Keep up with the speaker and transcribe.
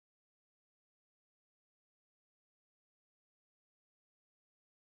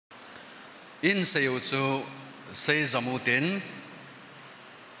in sayu chu sei zamutin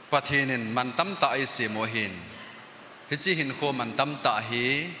pathinin mantam ta ai si mohin hi chi hin kho mantam ta hi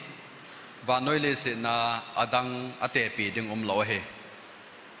và nói lên sự na adang ate pi ding lo he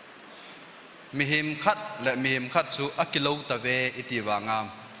mihim khat le mihim khat chu akilo ta ve iti wanga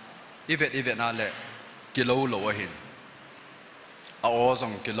ivet na le kilo lo hin a o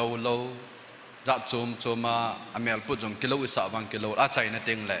jong kilo lo za chum chuma amel pu jong kilo isa wang kilo a chai na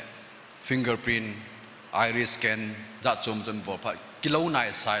ting le fingerprint iris scan za chum chum bo pha kilo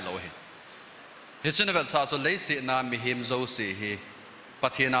nai sai lo hin hi chen vel sa so le si na mihim zo si hi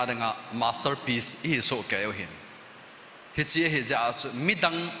pathina danga masterpiece hi so ke hin hi chi hi ja chu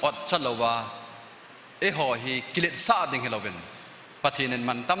midang ot chalowa e ho hi kilet sa ding hiloven pathinen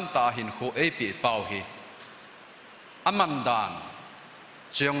man tam ta hin kho e pi pau hi aman dan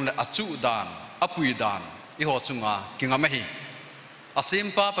cheong le achu dan apui dan i ho chunga kinga ma hi asim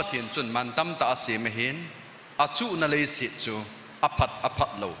pa pathin chun man tam ta asim hin achu na le si chu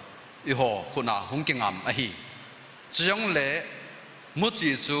aphat lo i ho khuna hung kingam a hi cheong le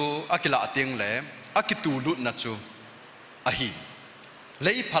muchi chu akila ting le akitu lut na chu a hi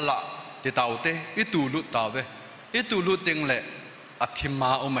lei phala te taute itu lut tawe itu lut ting le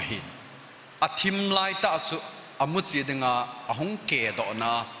athima umahi athim lai ta chu amuchi dinga ahung ke do na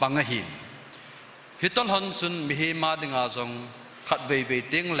pangahin hitol hon chun mihi ma dinga jong khat ve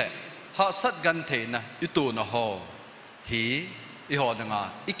ting le ha sat gan the na itu na ho hi i ho dinga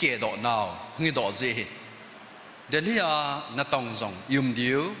i ke do naw ngi do je Delia na tong zong yum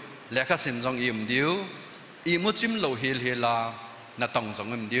diu lekha sim zong yum diu i muchim lo hil hila na tong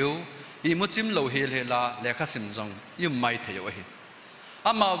zong yum diu i muchim lo hil hila lekha sim zong yum mai theo hi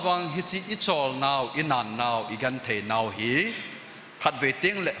ama wang hi chi i chol naw inan naw i gan the naw hi khat ve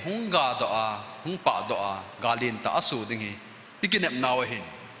ting le hunga do a hung pa do a galin ta asu ding hi ikinep naw hin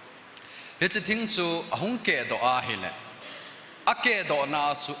he chi thing chu hung ke do a hi le ake do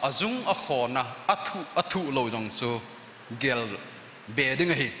na chu azung a khona athu lo jong chu gel be ding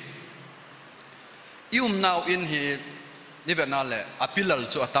hi yum now in hi ni ve na le a pillar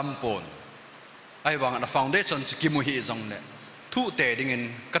chu atam pon ai wang na foundation chu kimu hi jong le thu te ding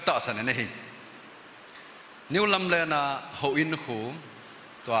in kata san ne hi new lam le na ho in khu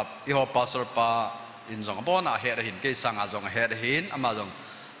to i ho pastor pa in jong bo na he hin ke sang a jong he hin ama jong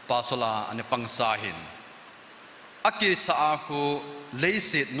pasola ane pangsa hin aki sa khu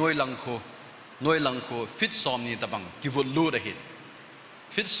leisit noi lang khu fit som ni tabang kivul lu da hit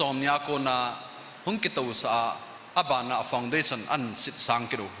fit som nya ko na hung ki to sa abana foundation an sit sang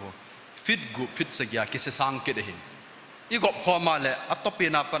ki ro fit gu fit sagya ki se sang ki de hin i gop khoma le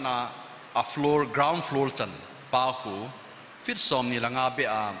atopina pana a floor ground floor chan pa khu fit som ni langa be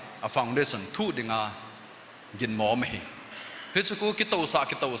a foundation thu dinga gin mo me hi chu ki to sa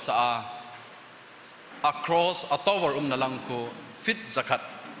across a tower nalang ko fit zakat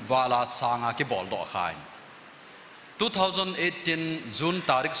wala sanga ki bol do khai 2018 June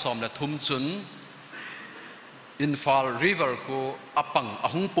tarik som la thum chun Infal River ko apang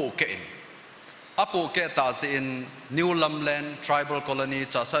ahung po ke in apo ke ta se in New Lamland Tribal Colony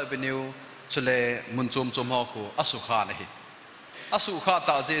Chasa Avenue chule munchum chum ho ko asukha na hi asukha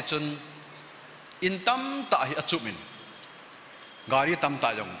ta je chun in tam ta hi achumin gari tam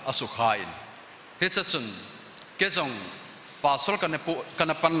ta jong asukha in he chun ke jong pasol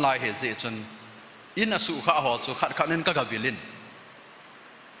kana pan lai he je chun in asu kha ho chu khat khanen ka gavilin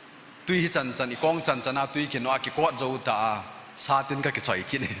tui hi chan i kong chan chana tui ki no a ki ko zo ta sa tin ka ki choi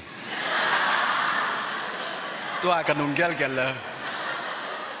ki ni to a ka nung gel la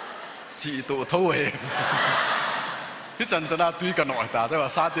chi to tho he hi chan chana tui ka no ta sa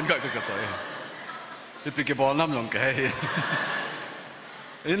sa tin ka ka choi hi pi ki bol nam long ke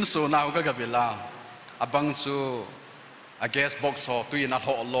in so now ka gavila abang chu a gas box ho tui na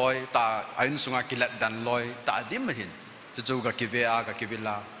ho loi ta ain sunga kilat dan loi ta dim hin chu ga kivea ka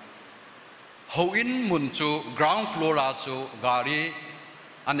kivila ho in mun chu ground floor a chu gari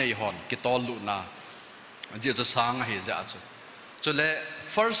anei hon ki tol lu na je chu sang hi ja chu le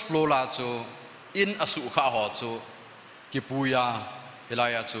first floor la chu in asu kha ho chu ki puya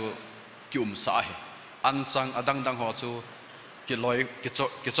hilaya chu kyum sa hi an sang adang dang ho chu ki loi ki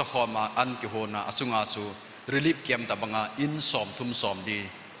cho khoma an ki hona achunga chu relief camp ta banga in som thum som di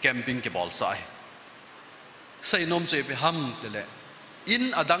camping ki bol sai sai nom che be ham tele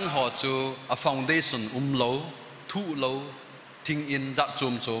in adang ho chu a foundation lo thu lo thing in ja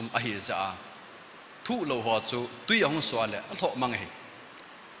chum a hi ja thu lo ho chu tui ong so le a tho mang hi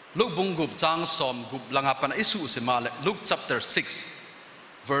luk bung gup chang som gup langa pan isu se ma le Luke chapter 6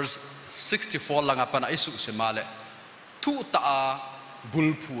 verse 64 langa pan isu se ma le thu ta บุล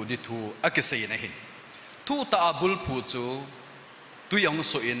ผูดิทูอักเสยนะเห็นทูตาบุลผูจูตุยอง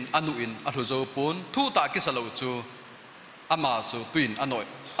สุอินอนุอินอลุโจปุนทูตากิสโลจูอามาจูตุอินอ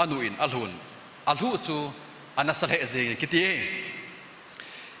นุอินอลุนอลุจูอันนั้นสเลเจกิตี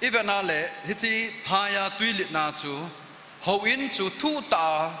อีเวนาเลฮิจิพายาตุยลินาจูเฮาอินจูทูตา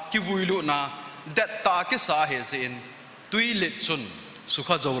กิวุยลุนาเด็ดตากิสาเฮซินตุยลิจุนสุข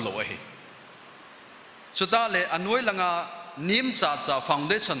โจโลเฮสุดท้ายเลยอันไว้ลังอานิมจ่าฟาว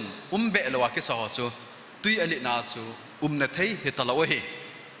เดชั่นเบลวากิสาหจูตุยอลินาจูเนทัยเฮตลาวเฮ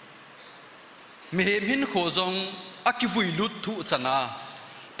มีเหมินโคจงอากิวุยลุทุจันา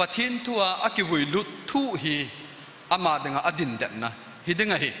ปะทินทัวอากิวุยลุทุฮีอามาดึงอดินเดนนะฮิดึ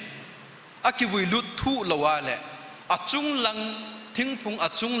งฮีอากิวุยลุทุลาวเลอาจุงลังทิ้งพุงอา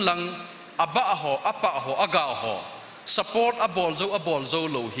จุงลังอาบะหออาปะหออากาหอ support อบอลโจ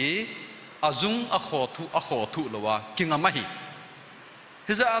โลฮีอาจุงอาขอทุลาวกิงอามาฮี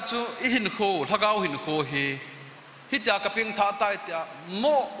ฮิจะอาจูอิหินโคทักเอาหินโคฮีฮิตยากระเพียงท่าตายตาโม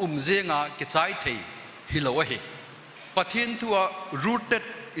เจงากิจายเทฮิโลเฮปะทินทัว rooted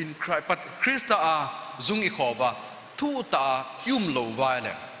in Christ ปัตคริสต์อาจุงอิขอบะทูตายุมโลวายเล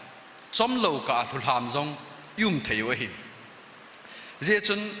ยสมโลกาทุลามจงยุมเทวเฮเจ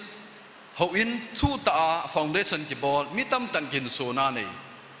จุนเขาอินทูตา foundation กิบอลมิตำตันกินโซนาเน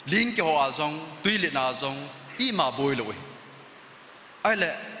ลิงกิหัวจงตุยลินาจงอีมาบอยโลเฮไอ้เ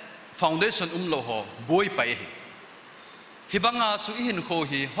ล่ foundation โลหอบอยไปฮิบังอาจูอิหินโค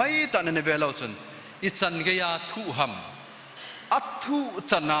ฮีไว้ตอนนี้เวลาจนอิจันเกียทุหัมอัตุ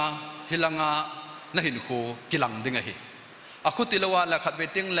จันนาฮิลังอาณหินโคกิลังดึงฮีอาคุติลวาละขัดเว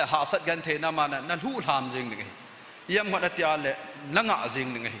ติงละหาสัตกันเทนามานะนั่นหูหามจิงดึงฮียามวันที่อาเลลังอาจิง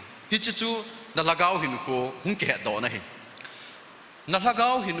ดึงฮีฮิจิจูนั่นละก้าวหินโคหุ่นเกะโดนะฮีนั่นละก้า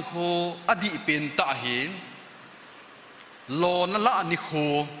วหินโคอดีเป็นตาหินโลนั่นละนิโค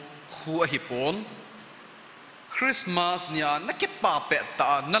คูอหิปอนคริสต์มาสเนี่ยนักเก็บป่าเป็ดต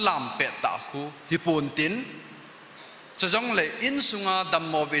านั่นลำเป็ดตาคูฮิปอนตินจะจงเลยอินสุงาดัม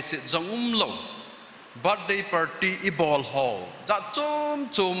โมเวสิจงโลบัดเดย์ปาร์ตี้อีบอลฮอลจะ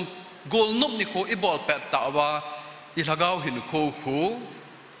จมกอลนุบนิโคอีบอลเป็ดตาว่าอิลากาวหินโคคู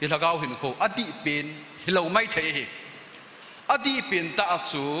อิลากาวหินโคอดีเป็นฮิโลไม่เทอดีเป็นตา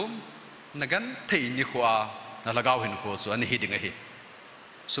สูนักันเทนิโคอานั่นละกาวหินโคสูอันนี้ฮิดิงเฮ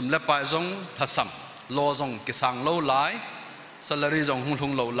สมเล็บไปจงทัศน์โลจงกิสังโลไลsalary จงหุ่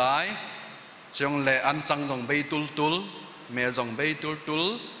งโลไลจงเล่อันจังจงใบตุลเมจงใบตุล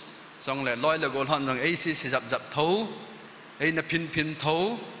จงเล่ลอยละกอลหันจงACจับเท้าไอ้น่ะพินเท้า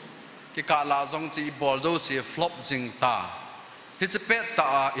กิกาลาจงจีบอลโจเสีย flop จิงตาฮิจะเป็ดตา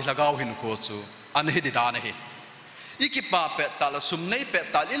อิละกาวหินโคจูอันนี้ดิดานี่อีกิปาเป็ดตาละสุมในเป็ด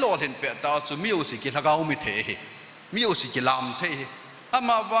ตาลิโลเห็นเป็ดตาจูมิโอสิกิละกาวมิเทมิโอสิกิลามเทอาม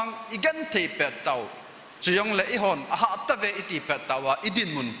าวังอีกันเทเป็ดตาจะยังเล่หอนอาหารตะเวอิติเป็ดตาวาอิดิน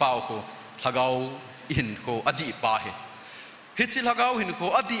มุนเปล่าโคฮากาวหินโคอดีปาเฮฮิจิฮากาวหินโค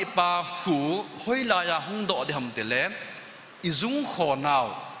อดีปาหูหอยลายาหงดอดิฮัมเตเลอิจุงขอนาว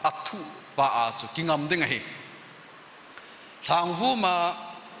อัตุปาอาจุกิงามดึงเฮทางฟูมา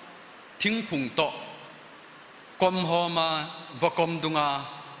ทิ้งพุงโตกอมหอมาวกอมดุงา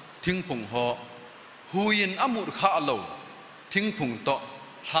ทิ้งพุงหอหูยินอมุดข้าโลทิ้งพุงโต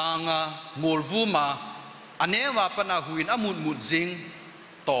ทางมูลฟูมาอันนี้ว่าปนาหุยนอมุดจิง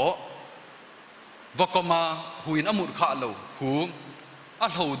โตวกมาหุยนอมุดข้าโลหูอั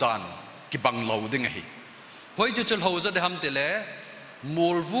ลฮูดานกิบังโลดึงเฮหอยจุลฮูจะได้ทำเตเลมู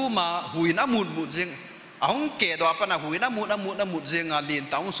ลฟูมาหุยนอมุดจิงเอาเกดว่าปนาหุยนอมุดจิงลีน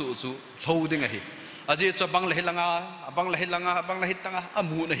ตาวสุโลดึงเฮอาจีจะบังเลหิลังบังเลหิตังอา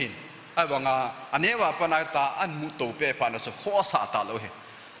มุนเฮไอ้ว่างอันนี้ว่าปนาตาอันมุตโตเปปานะจะข้อสาตาโลเฮ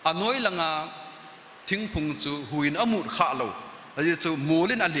อันน้อยลังทิ้งพุงจูหุยนอมุดข้าโลแล้วจูมู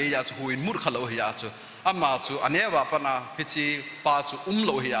ลินอันเลียจูหุยนมุดข้าโลเฮียจูอามาจูอันนี้ว่าปนาฮิจิปาจูโ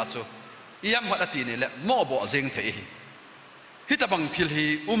ลเฮียจูยามพัดตีนี่แหละมอบบ่เจงเทฮิตาบังทิลฮี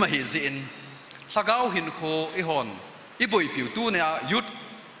มาฮิจินถ้าก้าวหินโคอีหอนอีบอยผิวตู้เนี่ยยุด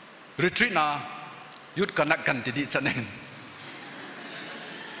รีทรีนายุดกันนักกันติดจันเอง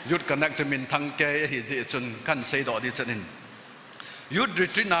ยุดกันนักจะมินทั้งแกฮิจิจนกันเสดอดีจันเองยุดรี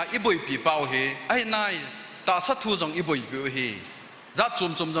ทรีนาอีบอยปีเป้าเฮไอ้นายตาสัตว์จงอีบอยปีเฮจัดจุ่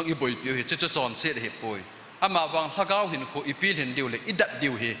มจงอีบอยปีเฮจะจอนเสียเฮปอยอามาวังถ้าก้าวหินโคอีปีเห็นเดียวเลยอีดัดเดี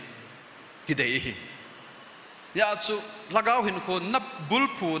ยวเฮกิเดเฮยาจูถ้าก้าวหินโคนับบุล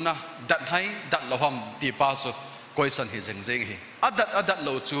พูนะดัดให้ดัดละหอมตีป้าจูก้อยสันเฮเจงเฮอดัดโล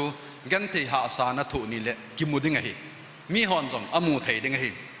จูกันที่หาสานะถูนี่แหละกิมุดิ้งเฮมีหอนจงอามูเทดิ้งเฮ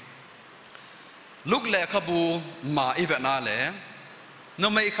ลูกเล่ขบูมาอีเวนาเล่ nó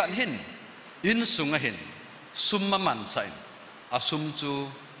mấy khăn hin in sung hin sum mà man sai a sum chu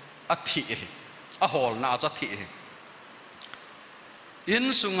a thi a hol na cho thi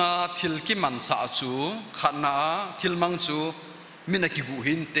in sunga thil ki man sa chu khana thil mang chu mina ki gu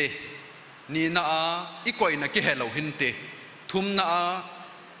hin te ni na a i koi na ki hello hin te thum na a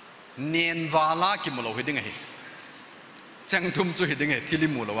nen wala ki mulo hi ding hi chang thum chu hi ding hi thili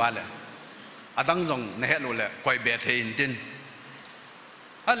mulo wala adang jong na hello le koi be the in tin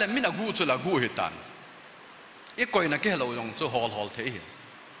ala mina gu chu la gu hi tan i koi na ki hello jong chu hol hol the hi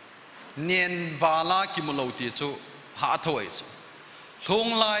nen wala ki mulo ti chu ha thoi chu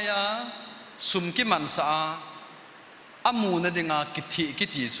thong lai a sum ki man sa amu na dinga ki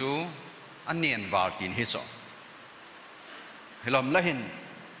ti chu an nen war tin hi cho helom la hin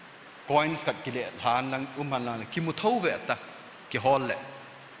coins kat ki le han lang han lang ki mu tho ve ta ki hol le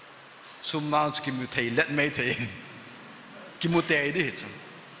sum ma ki mu thei let me thei ki mu te di chu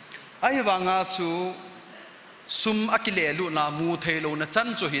ai wa nga chu sum akile lu na mu thei lo na chan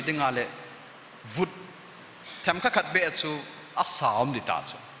chu hi dinga le vut tham kha khat be chu a saum di ta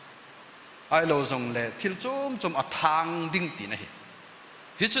chu ai lo zong le thil chum a thang ding ti na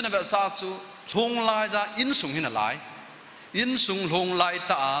hi chu na ba sa chu thong lai ja in sung hin lai in sung thong lai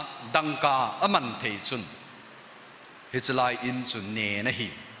ta dangka aman thei chun hi chu lai in chu ne na hi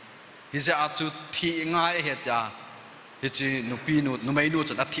ja chu thi ngai he ta hi chi nu pi nu mai nu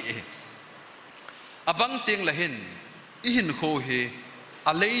chu na thi abang ting la hin i hin kho hi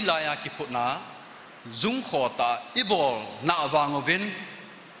a lei la ya ki phutna zung kho ta ibol na wang ovin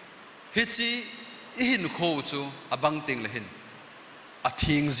hi chi i hin kho chu abang ting la hin a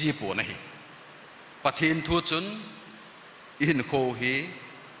thing ji po na hi pathin thu chun i hin kho hi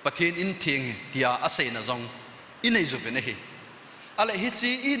pathin in thing tia a sei na zong i nei zu ve na hi ala hi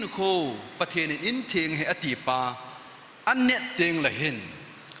chi i hin kho pathin in thing he ati pa an net ting la hin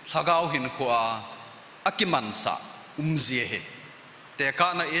thagau hin kho a akiman sa umzie he te ka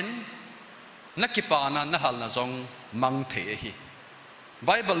na in nakipana na hal na zong mang the hi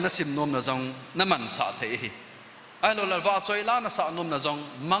bible na sim nom na zong na man sa the hi ai lo la wa choi la na sa nom na zong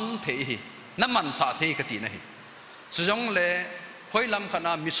mang the hi na man sa the ka ti na hi su zong le hoi lam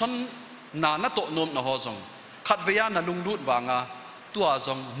khana mission na na to nom na ho zong khat ve ya na lung lut wa nga tua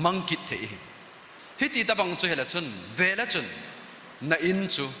zong mang kit the hi hi ti ta bang chu hela chun ve la chun na in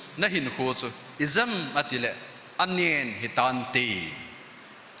chu na hin kho chu izam atile anien hitan ti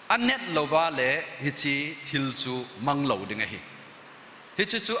anet lova le hi chi thil chu mang lo ding hi hi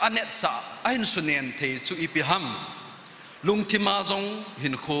chu anet sa ain sunen the chu ipiham lungthima jong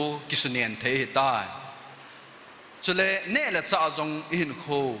hin kho kisunen the hi ta chule ne la cha jong hin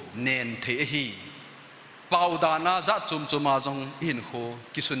kho nen the hi paudana za chuma jong hin kho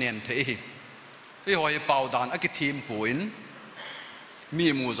kisunen the hi hi hoi paudan a ki thim puin mi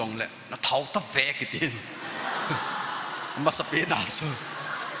mu jong le na thau ta ve ki tin masape na su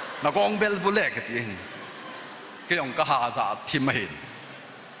na gong bel bule ka tin ke ong ka ha za thim hi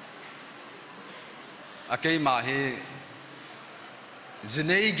a ke ma hi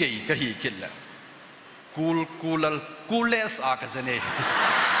zinei ge ka hi killa coolest a ka zinei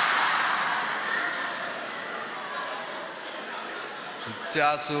cha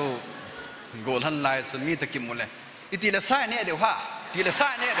chu gol han lai su mi ta kim mule iti la sai ne de ha ti la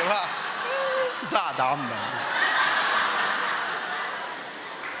sai ne de ha za dam na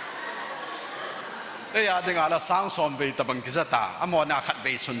ê à đừng là sáng sớm về tập bằng cái gì ta, à mà na khát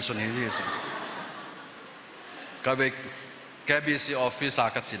về xuân này gì chứ, cái về KWSD office à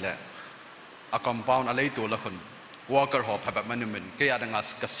cái gì lệ, à compound à lấy tủ là con worker họ phải bắt mình, cái à đừng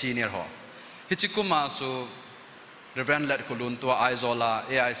cái senior họ, hi chỉ cũng mà số Reverend led kulun tua aizola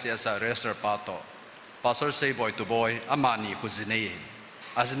AICS register pato, pastor say boy to boy, amani kuzinei,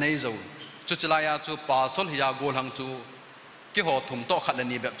 azinei zo, chuchlaya chu pasol hiya gol hang chu, cái họ thùng to khát là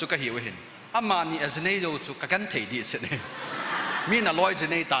ni bẹp chu cái hiểu hin. Amani aznei do chu kakan thei di se ne mi na loi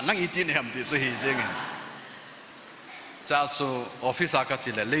jene ta nang itin hem ti chu hi jeng cha chu office a ka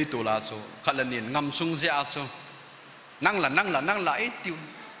chi le lei tu la chu khalanin ngam sung zia chu nang la e tiu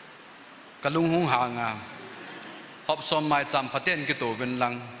kalung hung ha nga hop som mai cham phaten ki to ven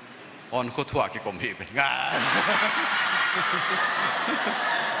lang on kho thua ki kom hi be nga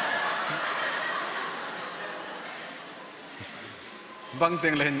bang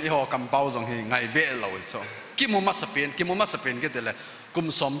teng len i ho kam pau jong hi ngai be lo so ki mu ma sapen ke tele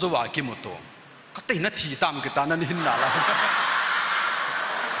kum som zo wa ki mu to ka te na thi tam ke ta na hin na la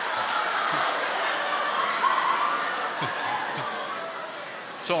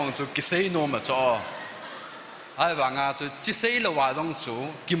song chu ki sei no ma cho ai wa nga chu chi sei lo wa jong chu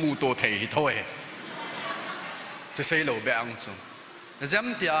ki mu to thei hi thoi chi sei lo be ang chu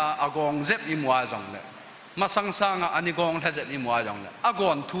zem tia agong zep i mua jong le ma sang sang ani gong la zep i mua jong le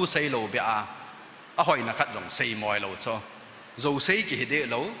agon thu sei lo bia a hoi na khat jong sei moi lo cho zo sei ki de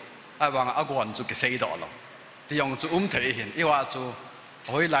lo a wang agon chu ki sei do lo ti yong chu thei hin i wa chu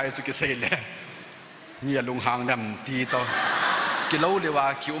hoi lai chu ki sei le mi lung hang nam ti to ki lo le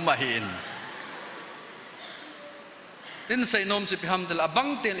wa ki ma hin in sei nom chu pi ham del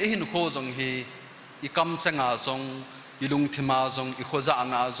abang tel e hin kho jong hi i kam changa jong i lung thima jong i khoza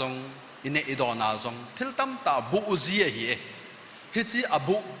anga jong ine i dona jong thil tam ta bu uzia hi hi chi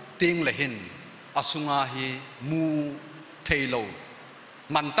abu ting le hin asunga hi mu thailo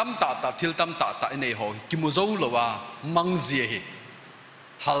man tam ta thil tam ta ine ho ki mu zo lo wa mang zia hi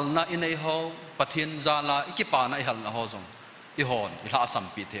halna ine ho pathin jala ikipa na i halna ho jong i hon i la sam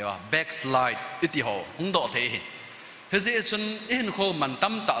pi thewa backslide iti ho ung do the hi he je chun in kho man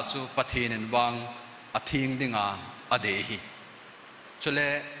tam ta chu pathin en wang athing dinga ade hi chule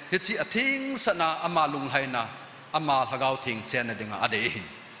he chi athing sana ama lung haina ama thagau thing chen na dinga ade hi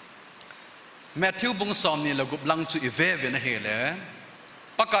Matthew bung som ni la gup lang chu i ve na he le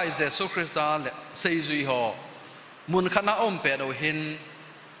pakai Jesu Christa le sei zui ho mun khana om pe do hin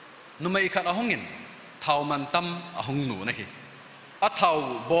numai khana hongin thau man tam a hong nu na hi a thau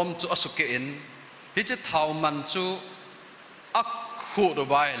bom chu asuke in hi che thau man chu ak khu do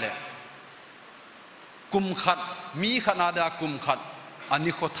bai le kum khat mi khana da kum khat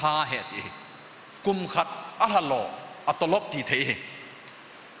ani kho tha he ti kum khat a halo atolop ti the he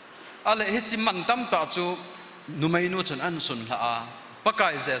ale hi chi man tam ta chu numai nu chun an sun la a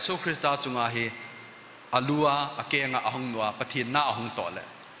pakai Jesu Christa chunga hi alua akenga ahong nuwa pathin na ahong to le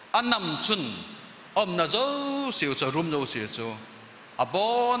anam chun om na zo siu cho rum zo siu cho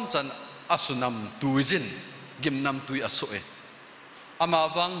abon chan asunam tuijin gimnam tui asoe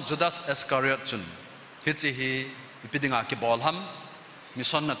amawang Judas Iscariot chun hi chi hi ipidinga ki bol ham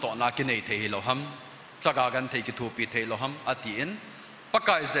mission na to na ki nei thei lo ham chaga gan thei ki thu pi thei lo ham atin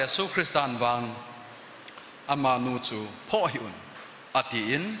pakai Jesu Christan wang ama nu chu pho hi un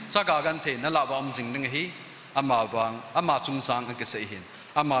atin chaga gan thei na la wam jing ding hi ama wang ama chung sang ka sei hin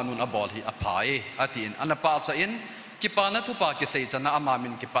ama nun abol hi aphai atin anapa cha in ki pa na thu pa ki sei chana ama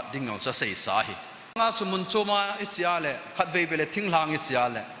min ki pat ding ngau cha sei sa hi nga chumun choma ichia le khatwei bele thinglang ichia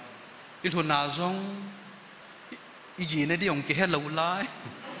le ilhuna zong igi ne diong ki hello lai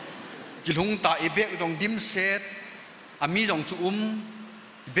kilung ta ibek dong dim set ami dong chu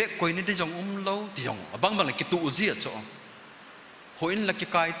bek koi ni de jong lo ti jong abang bang ki tu zia cho hoin la ki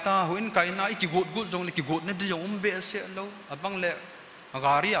kai ta hoin kai na ki gut gut jong le ki gut ne de jong be se lo abang le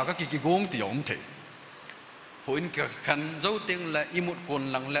agari aga ki gong ti jong the hoin ka khan zo ting la imut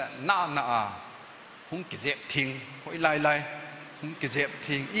kon lang le na na a hung ki zep thing hoi lai lai hung ki zep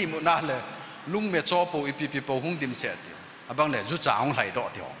thing imut na le lung me cho po ipi pi po hung dim se ti abang le zu cha hung lai do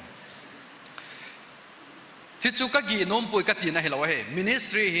ti hong chi chu ka gi nom pui ka ti na hello he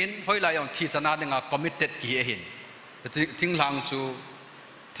ministry hin hoi lai yong thi chana denga committed ki hin thing lang chu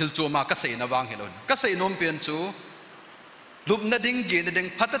thil chu ma ka sei na wang helon ka sei nom pian chu lup na ding gi na ding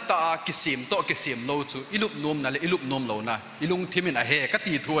phatata kisim to kisim lo chu ilup nom na le ilup nom lo na ilung thimin a he ka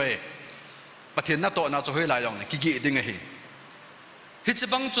ti thuai pathin na to na chu hoi lai yong ki gi ding a hi hi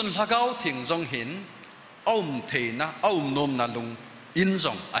chibang chun lagau thing jong hin om theina om nom na lung in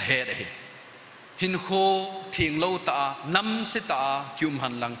jong a he de hi hin kho thing lo ta nam se ta kyum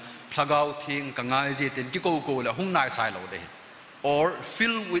han lang lagau thing ka ngai je tin ki ko la hung nai sai lo de or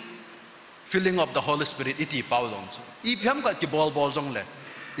filling of the Holy Spirit iti pau jong chu I phiam ka ki bol jong le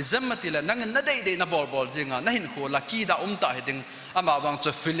izamati la nang na dei na bol jinga na hin kho la ki da ta heding ama wang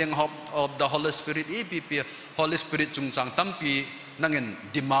chu filling of the Holy Spirit ipp Holy Spirit chung chang tampi nangin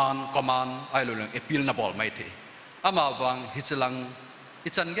demand command ai lo lang appeal na bol mai the ama wang hichilang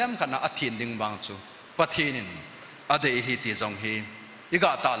ichan gam kana athin ding bang chu pathinin ade hi ti jong hi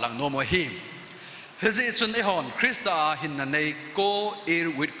iga ta lang no mo hi hezi chun e hon Christa hin na nei co heir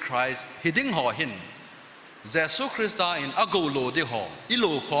with Christ hiding ho hin Jesu Christa in agolo de ho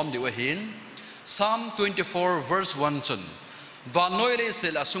ilo khom de wa hin Psalm 24 verse 1 chun va noire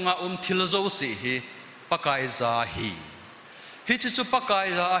sel asunga thilzo si hi pakai za hi hi chu pakai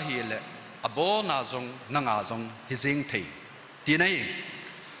za hi le abo na jong nanga jong hi jing thei ti nei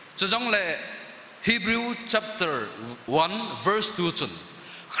chu jong le Hebrew chapter 1 verse 2 chun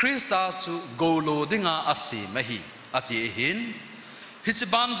Christa chu golo dinga asi mahi ati hin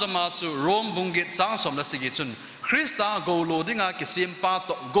hichiban jama chu rom bungit chang som la sigi chun Christa golo dinga ki simpa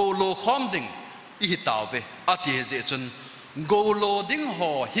to golo khom ding I hitawe ati je chun golo ding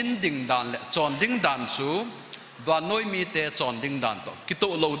ho hin ding dan le chon ding dan chu va noi mi te chon ding dan to ki to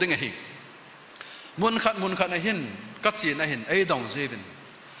lo ding hi mun khat na hin các chị na hin ấy đồng gì vin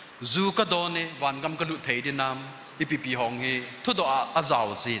dù các đó này van gam các lụt thấy đi nam ipp hong hi thu đó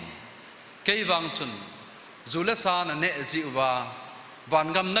azao zin cây vàng chun dù là sa na nệ dịu và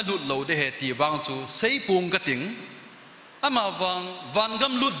van gam na lụt lâu để hệ ti vàng chu xây buông cái tiếng ama van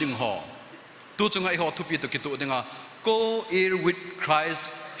gam lụt đỉnh họ tu chung ai họ thu pi tu kitu đỉnh à go ear with Christ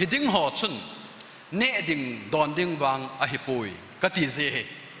hi đỉnh họ chun nệ đỉnh đòn đỉnh vàng a hi pui cái ti gì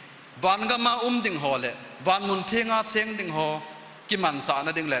van gam ma đỉnh họ lệ van mun thê nga cheng đỉnh họ ki man cha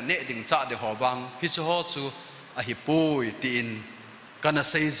na đỉnh lệ nệ đỉnh cha đỉnh họ vàng hi chu họ chu a hi pui tin kana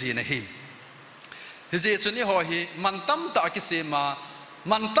sei gì na hi hi je chun ni ho hi man tam ta ki se ma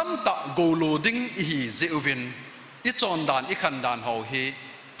man tam ta go lo ding hi je uvin i chon dan i khan dan ho hi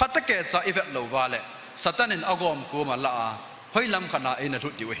phatake cha ivet lo wa le satanin agom ko ma la hoilam khana ena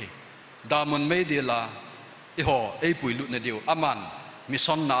lut diu hi damun me di la i ho ei pui lut na diu aman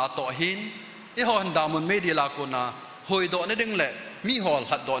mission na to hin i ho damun me di la ko na hoi do na ding le mi hol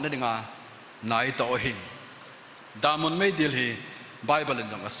hat do na dinga nai to hin damun me di hi bible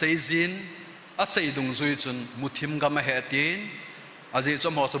jang a seizin a sei dung zui chun muthim gama he tin aje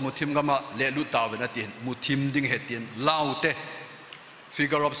chom ho chum muthim gama le lu taw na tin muthim ding he tin laute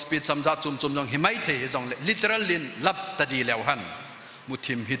figure of speech samja chum chum jong himai the jong le literal lin lap ta di lew han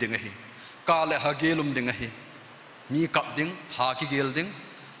muthim hi ding hi ka le ha gelum ding hi mi kap ding ha ki gel ding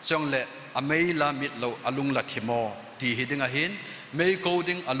chong le amei la mit lo alung la thimo ti hi ding a hin mei ko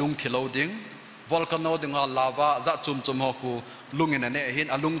ding alung thilo ding volcano ding a lava za chum chum ho ku lungin ane hin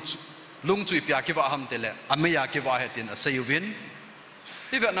alung lung chui pia ki wa ham tele ameya ki wa hetin a sayuvin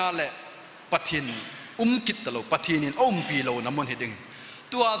ivena le pathin kit talo pathinin pi lo namon hiding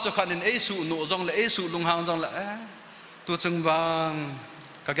tua cho khanin esu no jong le esu lung hang jong le tu chung wang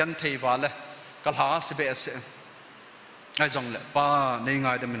ka gan thei wa le kal ha se be se ai jong le pa nei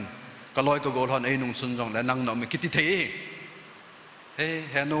ngai de min ka loi ko gol hon ei nung sun jong le nang no mi kiti thei he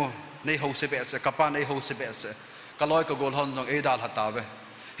he no nei ho se be se ka pa nei ho se be se ka loi ko gol hon jong ei dal hata ve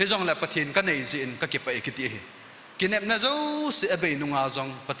he jong le pathin ka nei zin ka ki pa ekiti hi kinep na zo se abe nunga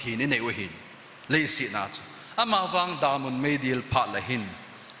jong pathin ni nei we hin le si na chu ama wang damun medil pha la hin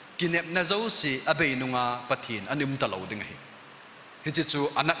kinep na zo si abe nunga pathin anim ta lo ding hi hi chu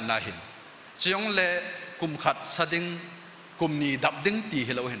anat na hin chiong le kum khat sading kum ni dap ding ti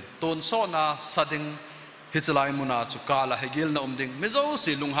hi lo hin ton so na sading hi chlai muna chu kala hegil na ding me zo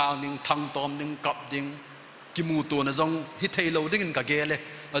si lung hang ning thang tom ning kap ding ki mu to na jong hi thei lo ding in ka gele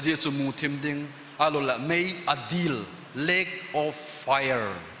aje chu mu thim ding alola may a deal lake of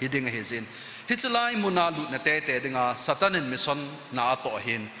fire hi ding hi zin hi chlai muna lu na te te dinga satanin mission na to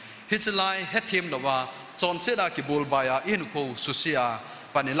hin hi chlai he thim lawa chon se da ki bol ba ya in kho susia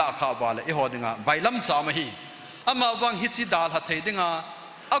panila kha ba le e ho dinga bailam cha ma hi ama wang hi chi dal ha thei dinga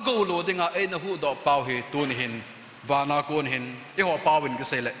ago lo dinga e na hu do pau hi tun hin vana kon hin e ho pawin ke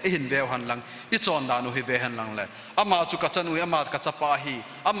sele e hin veo han lang i chon da no hi ve han lang le ama chu ka chanu ama ka chapa hi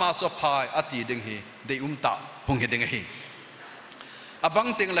ama cho phai ati ding hi de ta hung hi ding hi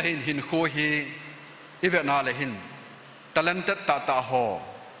abang ting la hin hin kho hi i ve na le hin talented ta ho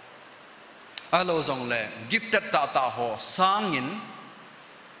alo jong le gifted ta ho sangin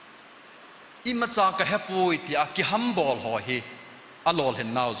i ma cha ka hapui ti a ki humble ho hi alol hin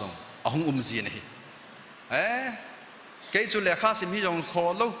naw jong ahung ji hi cái chỗ lệ khá sim hi dòng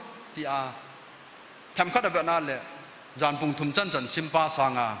khó lâu thì tham khát ở Việt Nam lệ dàn phùng thum chân chân sim pa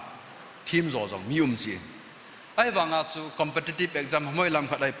sang team rồi dòng mium gì ai vàng chú competitive exam mỗi làm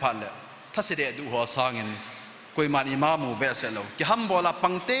khát đây phạt lệ thắt sẽ để đủ họ sang in quay mặt imam bé sẽ lâu cái ham bola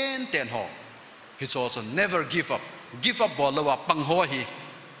pang ten họ hi cho never give up bola wa pang ho hi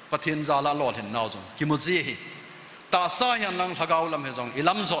pathin za la lol hin naw dòng ki mu ji hi ta sa hian lang thagau lam he dòng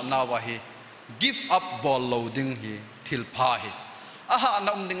ilam zo na wa hi give up ball loading hi thil pha hi aha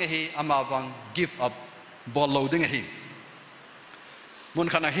nam ding hi ama wang give up ball loading hi mun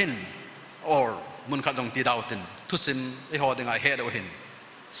khana hin or mun kha dong ti dau tin thu sim e ho ding ai he do hin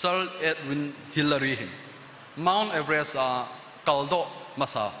Sir Edwin Hillary hin Mount Everest kaldo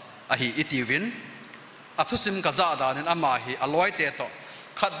masa ahi itivin athu sim ka za da nen ama hi aloi te to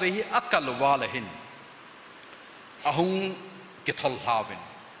khat ve hi akalwa la hin ahung ke thol havin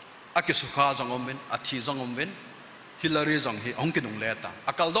akisukha jongom ben athi jongom ben Hillary jong hi ong kinung leta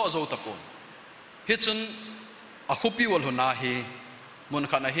akal do zo tapon hi chun a khupi wal huna hi mun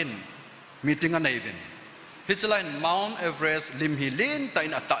khana hin meeting anai ben hi chalain Mount Everest lim hi len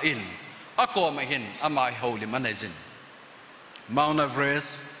tain ata in ako ma hin amai holy manajin Mount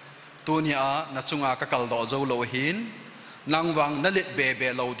Everest tunia na chunga ka kal do zo lo hin nangwang na lit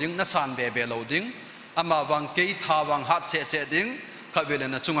be loading na san be loading ama wang ke tha wang hat che ding ขัดเวล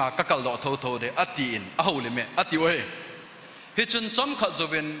นะจุงอากักลดอโทเดอตีอินอาหูลิเมอติโอเฮฮิจุนจอมขัดจ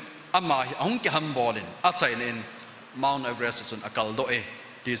เวนอามาฮิองกิฮัมบอลินอาใจเลนมาวน์เอเวอเรสต์จุนอกัลโดเอ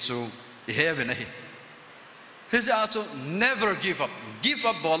ดิจูอิเฮเวนฮิฮิจอาจู never give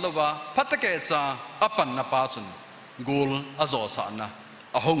up บอลว่าพัตเกจาอปันนาปาจุนกูลอาโจสานะ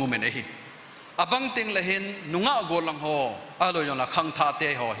อาหงุเมนฮิอาบังติงเลหินนุงอากูลังโฮอาโลยองละขังท่าเตะ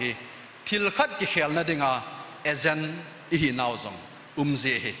โฮฮิทิลขัดกิเขลนาดิงาเอเจนอิฮินาวจงเจ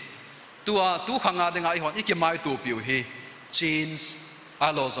ฮิตัวขังอาดิงาอิฮอนอิกิไมตัวปิวฮิจีนส์อา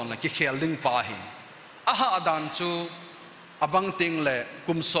โลจงละกิเขลดิงปาฮิอาฮาดันจูอาบังติงเล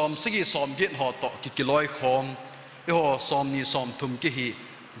กุมซอมสกิซอมกินหอโตกิกิลอยคอมอิโฮซอมนีซอมทุมกิฮิ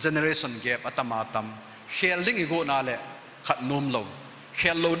เจเนเรชันแกปอัตมาตัมเขลดิงอิโกนาเลขัดนมโลเข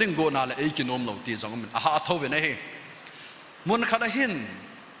ลโลดิงโกนาเลไอกินนมโลตีจงมันอาฮาทเวนะฮิมุนขัดหิน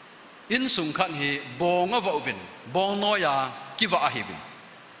อินสุงขันฮีบองอววินบองน้อยากิวะฮิบิน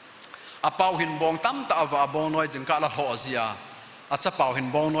อาเป่าหินบองตั้มตาวะบองน้อยจึงกะละหอเสียอาจะเป่าหิน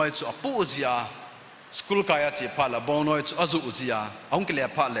บองน้อยจูปูเสียสกุลกายจีพาละบองน้อยจูอาจูเสียองกิเล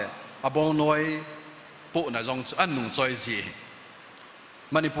พาละอาบองน้อยปูนะจงจูอันนุ่งจอยจี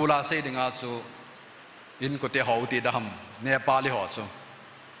มณิปุลาเสดิงอาจูอินกุเตหอตีดามเนปาลีหอจู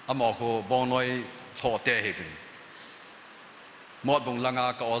อามอโคบองน้อยหอเตฮิบินหมดบุงลังอา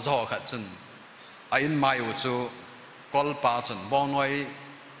กอจอขัดจนไอ้อินมาอยู่จูกอลปาจนบองน้อย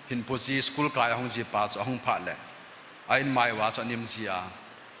หินปุจีสกุลกายห้องจีปาจห้องผ่านแหละไอ้อินมาอยู่ว่าจนิมจีอา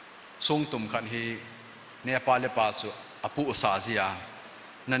ทรงตุ่มขันฮีเนปาลีปาจูอปุสาจีอา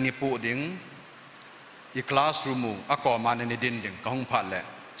นันนิปุดิงอีคลาสรูมูอากอมานันนิดินดิงห้องผ่านแหละ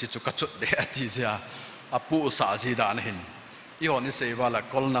จิจุกจุดเดอติจีอาอปุสาจีดานหินอีหอนิเสวาละ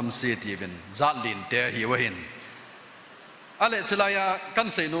กอลนัมซีตีบินจัดลินเตฮีวหินอะไรเชลายากัน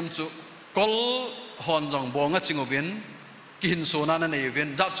เสนุมจุกอลฮอนจงบองจิงอวินกินโซนานันเอวิน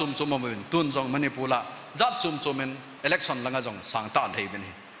จัดจุมมาวินตุนจงมณีปุระจัดจุมมินเอเล็กชันลังจงสังตานเฮวิน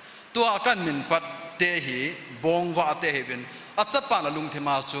ตัวกันมินปัดเตฮีบองวาเตเฮวินอัจฉปานลุงเทม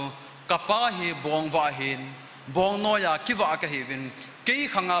าจูกับป้าฮีบองวาหินบองน้อยาคิวะกะเฮวินเกี่ย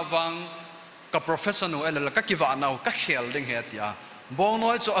ขังอาวังกับ professional เอลละก็คิวะนาวก็เขลดิงเฮติอาบองน้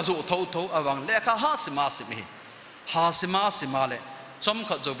อยจูอาจุทูอาวังเลขาหาสิมาสิมีหาสิมาเลจอม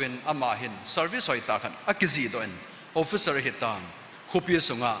ขัดจวินอามาหิน service หอยตาขันอากิจีโดน officer หิตานขุบย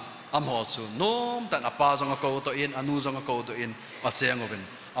สุงะอามหอจูโน้มแต่อาปาจงอาโกตัวอินอนุจงอาโกตัวอินมาเสียงวิน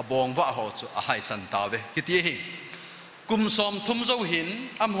อาบองวะหอจูอาไฮสันตาเวฮิตีหิกุมสอมทุมเจ้าหิน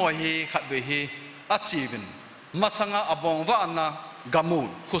อามหอยฮีขัดเวฮีอาจีวินมาสังอาบองวะนะกามู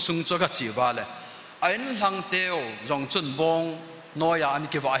ขุสุงจกัจีวาเลไอ้นหลังเตียวจงจุนบองน้อยอัน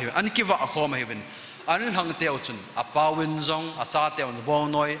กิวะฮิอันกิวะขอมาฮิวินอันหังเตียวจุนอาปาวินจงอาซาเตียวบอง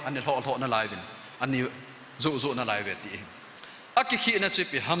น้อยอันนี้หล่อนั่นลายวินอันนี้จุนั่นลายเวทีอากิขีนั่นจุด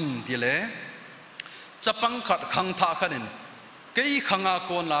พิฮัมดีเลยจะปังขัดขังท่าขันินเกี่ยขังอาโ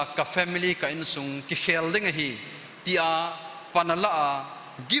กนละกับ family กับอินซุงกิเขลดิ้งฮีที่อาปนัลละ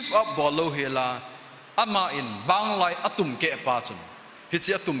give up บอลโลเฮลาอามาอินบางไลอาตุมเกะปาจุนฮิ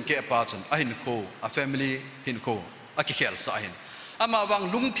จิอาตุมเกะปาจุนอาหินโคอา family หินโคอากิเขลสาหินอามาวัง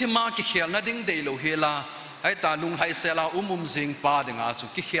ลุงที่มากิเขลนั่นดิ้งเดโลเฮลาไอ้ตาลุงไฮเซลาจิงปาดิงอาจู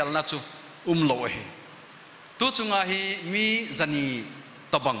กิเขลนั่นจูโลเฮตัวจุงอาฮีมีจันี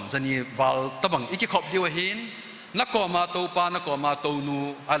ตบังจันีวาลตบังอีกขอบเดียวหินนักกอมาโตปานักกอมาโตนู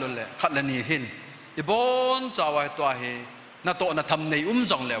อะไรเลยขัดเลนีหินอีบอนจาวตัวฮีนักโตนักทำใน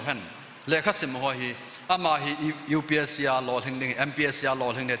จงแล้วหันเลขาสิมหอฮีอามาฮี UPSC หล่อถึงหนึ่ง MPSC หล่อ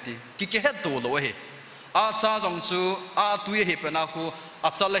ถึงเนตีกิเกตตัวโลเฮอาจารย์จงจูอาตุยเฮเป็นอาคูอา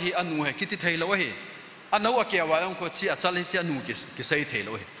จารย์เลฮีอนุเฮกิติเทโลเฮอันนู้นเกี่ยวกับองค์ที่อาจารย์เลฮีอนุกิเซเทโล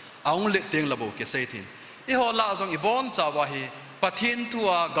เฮเอาเล็กเตียงระบบกิเซทินอีหัวละจงอีบอนจาวาฮีปะเทียนตัว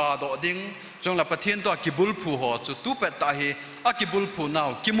กาดอดิงจงละปะเทียนตัวกิบุลผู้หัวจุตุเป็ดตาฮีอากิบุลผู้นาว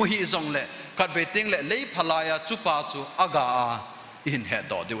กิมุฮีจงเละกัดเวทิงเละเลยพลายาจุปาจูอากาอินเฮ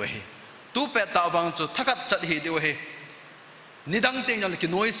ดอดิวเฮตุเป็ดตาวังจูทักจัดฮีดิวเฮนิดังเตียงยังกิ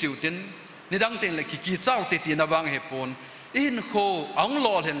นน้อยสิวตินนิดังเตียงเลยกิเจ้าติดนวังเฮปนอินโคอังล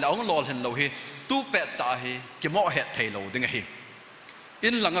อเห็นแล้วอังลอเห็นเราเฮตุเป็ดตาเฮกิมอเฮดเทโลดิงเฮอิ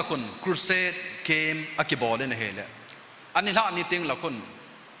นหลังคนครูเซดเกมอากิบอลเนี่ยเฮเลยอันนี้ละนี่ติงละคน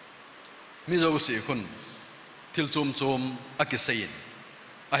มิโซสีคนทิลจุมอากิเซียน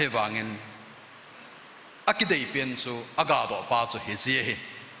อาเฮวางินอากิเดย์เปลี่ยนจูอากาศปาจูเฮเซีย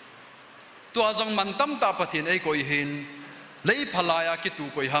ตัวจังมันตั้มตาปะทินไอ้ก้อยหินเลยพลายากิตู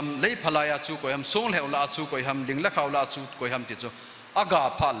ก้อยหำเลยพลายาจูก้อยหำส่งเหวลาจูก้อยหำลิงละเขาลาจูก้อยหำติดจูอากาศ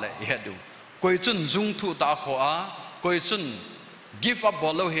พัดเลยเฮดูก้อยจุนจุงทูตาขวาก้อยจุนgive up บอ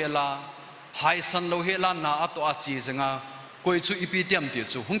ลโลเฮลาไฮซันโลเฮลานาอัตอาชีจงา koi chu ipitiam ti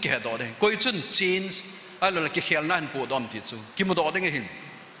chu hung ke do de koi chun change alo la ki khel nan pu dom ti chu ki mu do de hin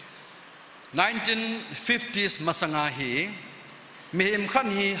 1950s masanga hi mihim khan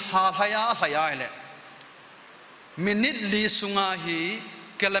hi ha haya le minute li sunga hi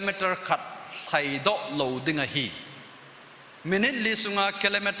kilometer khat thai do lo dinga hi minute li sunga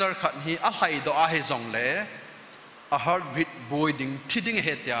kilometer khat hi a thai do a he zong le a heartbeat boy ding thiding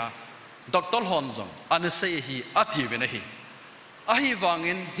hetia doctor hon zong an sei hi ati ve na hi a hi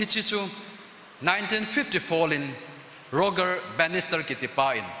wangin hi chi chu 1954 lin Roger Bannister kitipa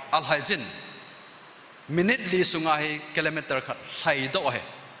in al haizin minute li sunga hi kilometer khat thai do he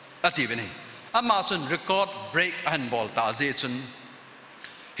ati ve na hi ama chun record break handball ta je chun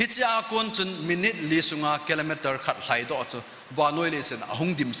hicha kon chun minute li sunga kilometer khat thai do chu wanoi le sen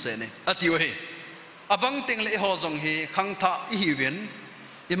ahung dim se ne ati we abang teng le ho jong hi khang tha I hi wen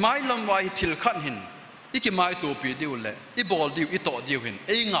I mai lam wai thil khan hin iki mai to pi diu le I ball diu I to diu hin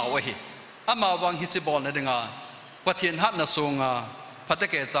e nga wa hi ama wang hi chi ball na dinga pathian hat na songa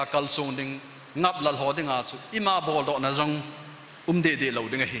phatake cha kal song ding ngap lal ho dinga chu I ma ball do na jong de lo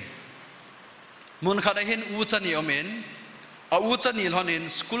dinga hi mun khada hin u chani omen a u chani honin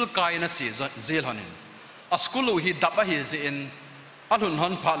school kai na chi zel honin a school hi daba hi ze in alun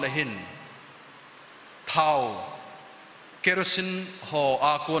hon pha la hin thau kerosene ho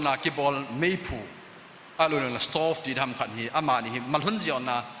a ko na ki bol meipu alun la stove ti dham khan hi amani hi malhun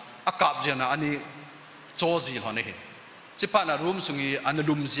jiona akap jena ani choji hone hi chipa na room sungi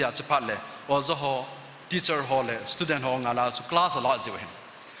anulum zia chipa le also ho teacher ho le student ho ngala chu class a lot ji wen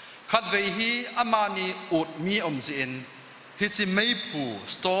khat ve hi amani ut mi omjin hi chi meipu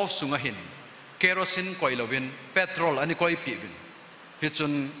stove sunga hin kerosene koilovin petrol ani koi pi bin hi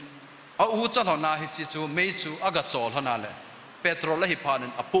chun a u cha hona hi chi chu mei chu aga chol hona le petrol la hi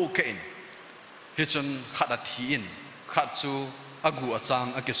phanin apu ke in hi chun khada thi in khat chu agu achang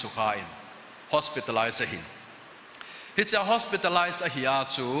ake sukha in hospitalize hin hi cha hospitalize a hi a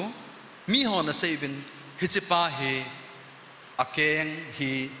chu mi hona seibin hi chi pa hi akeng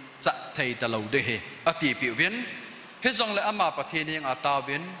hi cha thei ta lo de he ati pi wen he jong le ama pathin yang ata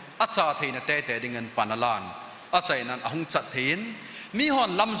wen acha theina te te dingan panalan achai nan ahung chat thein mi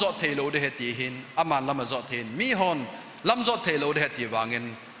hon lam zo thei lo de he ti hin aman lam zo thein mi hon lam zo thei lo de he ti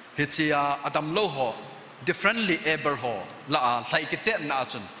wangin hichia adam lo ho differently ever ho la lai ki te na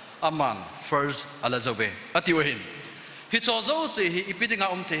chun aman first ala zawe ati wa hin hi cho zo se hi ipidinga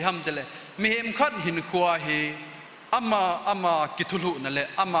thei ham tele mi hem khat hin khwa hi ama kithulu na le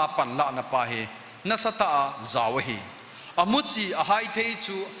ama pan la na pa hi na sata zawahi amuchi a hai thei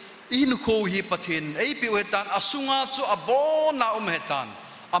chu in kho hi pathin ei pi wetan asunga chu abona hetan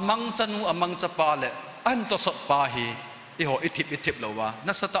amang chanu amang chapa le an to sot pa hi I ho ithip lowa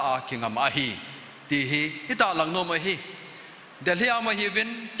na sata a kinga ma hi ti hi ita lang no ma hi delhi ama hi win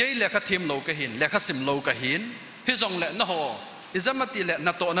ke le kha thim lo ka hin le kha sim lo ka hin hi jong le na ho izamati le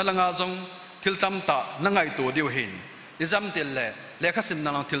na to na langa jong thil tam ta na ngai to diu hin izam til le kha sim na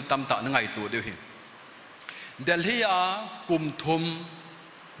lang thil tam ta na ngai to diu hin delhi a kum thum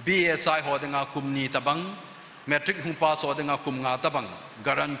BSI ho denga kum ni tabang metric hung pa so denga kum nga tabang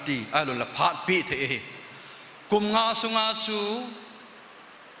guarantee alo la phat pi the hi kum nga sunga chu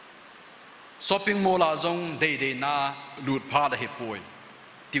shopping mall a jong dei na lut pha da hi point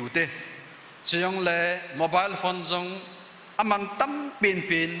tiute chiong le mobile phone jong amang tam pin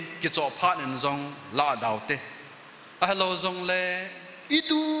ki cho phat en jong la daute hello jong le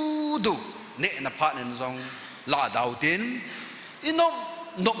itu du ne na phat en jong la dautin inop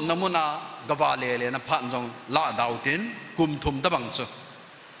nop namuna gawale le na phat jong la dautin kum thum da bang chu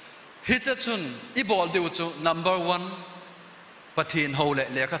hi cha chun I bol deu chu number 1 pathin ho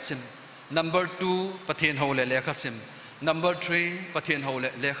le kha sim number 2 pathin ho le kha sim number 3 pathin ho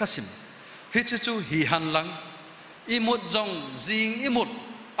le kha sim hi cha chu hi han lang imut jong jing imut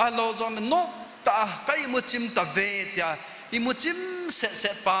alo jong no ta kai mu chim ta ve tia imut chim se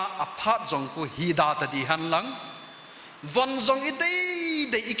pa aphat jong ku hi da ta di han lang von jong I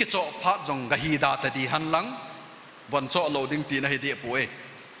dei I ki cho phat jong ga hi da ta di han lang von cho loading ti na hi de pu e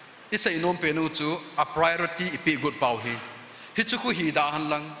I sei nom pe nu chu a priority I pi good pau hi chu ku hi da han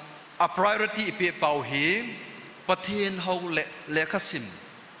lang a priority I pi pau hi pathin ho le kha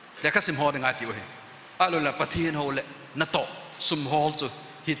sim ho ding a ti we alo la pathin ho le na to sum hol chu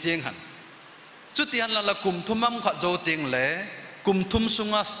hi cheng han chu ti han la kum thumam kha jo ting le kum thum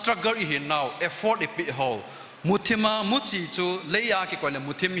sunga struggle I hin now effort I pi ho muthima muchi chu leya ki ko le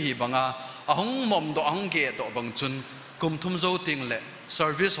muthim hi banga ahong mom do ahong ge do bang chun kum thum zo ting le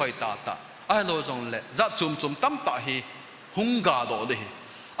service hoi ta ai lo jong le za chum tam ta hi hunga do de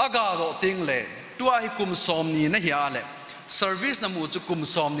aga do ting le tua hi kum som ni na hi ale service na mu chu kum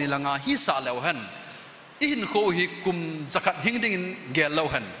som ni langa hi sa lo han in kho hi kum zakat hing ding gel lo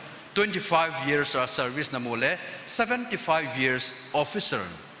han 25 years of service na mu le 75 years officer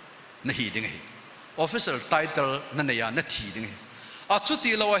na hi ding hi officer title na ne ya na thi ding hi a chu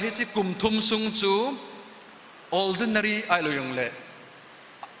ti lo hi chi kum thum sung chu ordinary ai lo yong le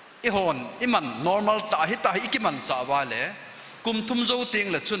i hon iman normal ta hi ikiman cha wa le kum thum zo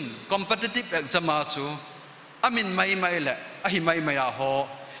ting le chun competitive exam a chu amin mai le a hi mai a ho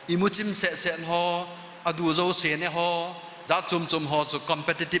imuchim se ho adu zo se ne ho za chum ho chu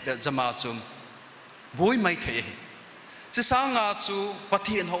competitive exam a chu boi mai the chi sa nga chu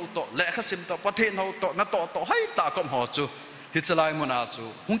pathian ho to le kha sim to pathian ho to na to hai ta kom ho chu hi chalai mona chu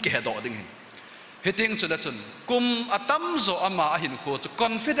hung ke do ding hin hiting chu da chun kum atam zo ama a hin kho chu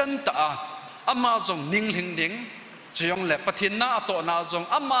confident ta ama jong ning hling ding chiong le pathin na to na jong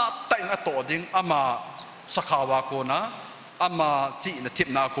ama tai na to ding ama sakhawa ko na ama chi na thip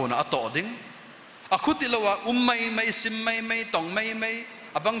na ko na to ding akhuti lawa mai sim mai tong mai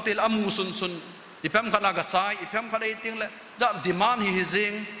abang til amu sun ipam khana ga chai ipam khana iting le ja demand hi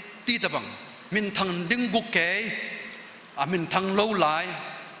jing ti tabang min thang ding guk ke a min thang lo lai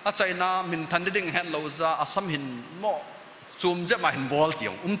a chaina min than ding hen lo za asam hin mo chum je ma hin bol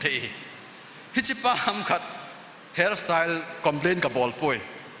tiong the hi chi pa ham khat hairstyle complain ka bol poi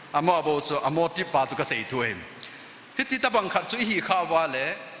amo abo chu amo ti pa chu ka sei thu hem hi ti tabang khat chu hi kha wa le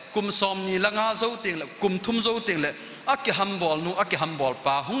kum som ni langa zo ting le kum thum zo ting le aki ham bol nu aki ham bol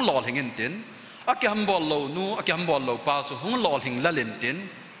pa hung lol hingin tin aki ham bol lo nu aki ham bol lo pa chu hung lol hing la len tin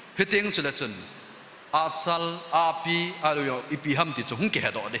hi ting chu le chun atsal api aluyo ipi ham ti chu hung ke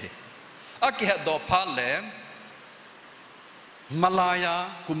do de aki ha do pha le malaya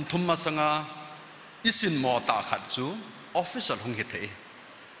kum thum ma sanga isin mo ta khat chu official hung hi the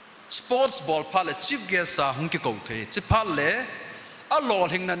sports ball pha le chief guest sa hung ki ko the chi pha le a lol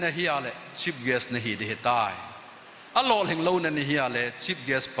hing na ne hi ale chief guest na hi de tai a lol hing lo na ne hi ale chief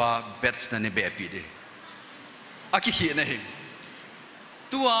guest pa bets na ne be pi de aki hi na hing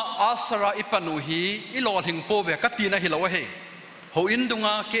tua asara ipanu hi ilol hing po ve katina hi lo he ho in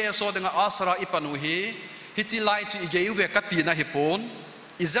dunga ke so dunga asara ipanu hi hichi lai chu igeu ve katina hi pon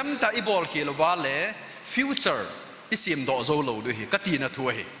izam ta ibol ki lo wale future isim do zo lo du hi katina thu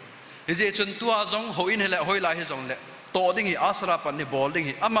hi je chun tua jong ho in hele hoi lai hi jong le to ding hi asara pan ni bol ding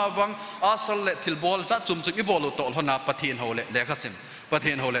hi ama wang asal le til bol cha chum chu ibol to hona pathin ho le le khasim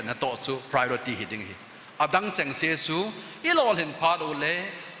pathin ho le na to chu priority hi ding hi adang cheng se chu ilol hin pha do le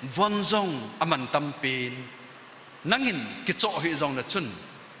von jong aman tam pin nangin ki cho hi jong na chun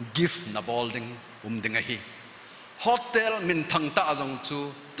gift na bolding ding hi hotel min thang ta jong chu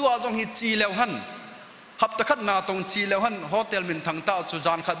tua jong hi chi lew han hap ta khat na tong chi lew han hotel min thang ta chu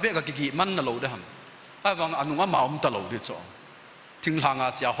jan khat be ka ki man na lo de ham awang anunga maum ta lo de cho thing hanga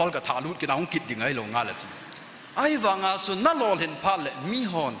cha hol ka thalut ki naung kit ding ai lo nga la chu ai wanga chu na lol hin pha le mi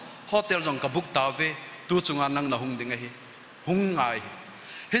hon hotel jong ka book ta ve tu chunga nang na hung ding hi hung ngai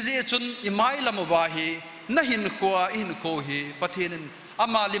hi je chun imai lam wa hi na hin khwa in kho hi pathin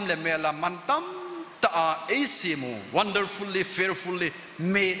ama lim le mela mantam ta asimu wonderfully fearfully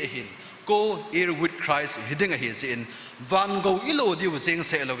made hin go here with Christ hiding hi in van go ilo di jing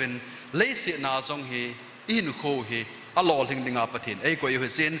se lovin le se na jong hi in kho hi alol hing dinga pathin ei ko hi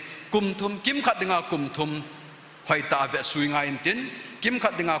sin kum thum kim khat dinga kum thum hoi ta ve sui nga in tin kim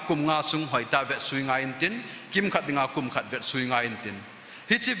khat dinga kum nga sung hoi ta ve sui nga in tin kim khat dinga kum khat ve sui nga in tin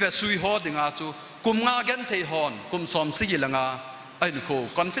hi chi ve sui ho dinga chu kum nga gen thei hon kum som si langa ai ko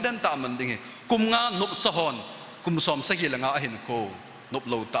confident ta man ding kum nga nup sa hon kum som si langa a hin ko nup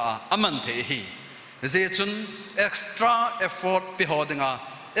lo ta aman the hi je chun extra effort pi ho dinga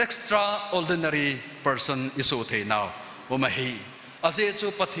extraordinary person isu the now oma hi aje chu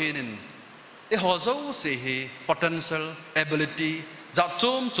pathinin e ho zo se hi potential ability za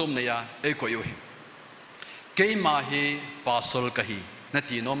chom ne ya e ko yu hi ke ma hi pasol ka hi na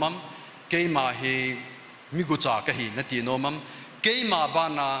ti no mam ke ma hi migucha ka hi na ti no mam ke ma ba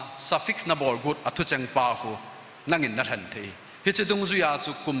na suffix na bol gut athu chang pa hu nangin na than the hi che dung zu ya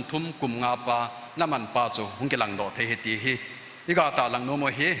chu kum thum kum nga pa naman pa chu hung ke lang do the hi ti hi iga ta lang no mo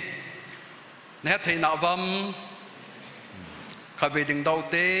hi ne thei na vam khabe ding dau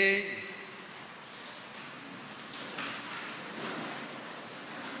te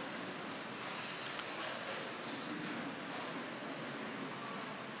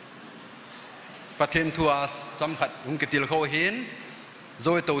pathen thua cham khat hung ke til kho hin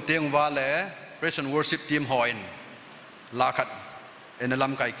zoi to teng wa le praise and worship team hoin la khat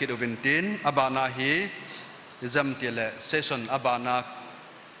enalam kai kid ovintin abana hi exam tile session abana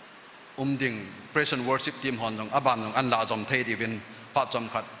ding present worship team hon jong aban jong an la jom thei di vin pa jom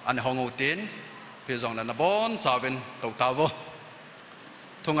khat an hong tin pi jong la na bon chawin to ta wo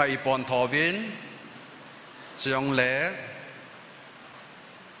thunga ipon thowin chiang le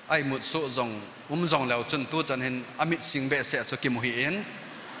ai mut so jong jong leo chun tu chan hin amit sing be se cho kim hi in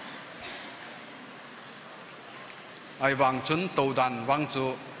ai wang chun to dan wang chu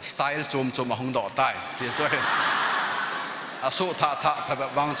style chum chum hong do tai ti so a so tha tha pha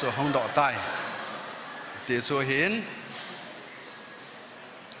wang chu hong do tai ti so hin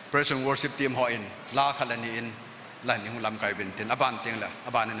present worship team ho in la khalani in la ni hung lam kai bin tin aban ting la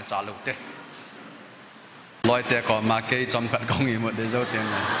aban ne cha lu te loi te ko ma ke chom khat kong i mo de zo ten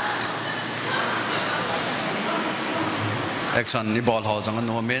la action ni ball ho jang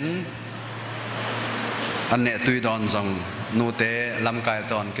no men an ne tui don jang nu te lam kai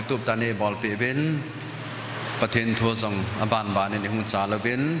ton ki tup ta ne ball pe bin pathin tho jang aban ba ne hung cha lo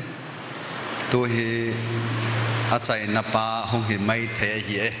bin tu hi a chai na pa hung hi mai the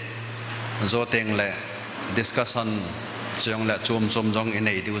hi zo teng le discussion chong le chum jong in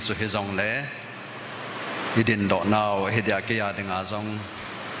ei du chu he jong le idin do now he dia ke ya dinga jong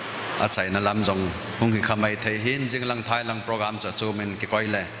a chai na lam jong hung hi khamai thei hin jing lang thai lang program cha chu men ki koi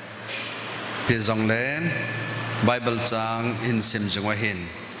le pi jong le bible chang in sim jong wa hin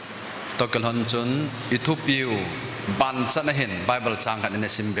to kal hon chun ithupiu ban cha na hin bible chang kan in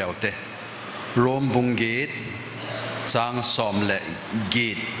sim bel te rom bung git chang som le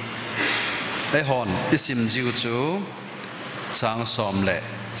git ai hon isim jiu chu chang som le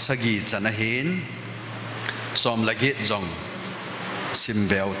sagi cha na hin som la git jong sim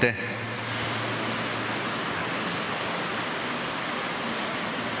bel te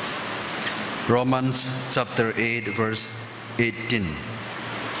Romans chapter 8 verse 18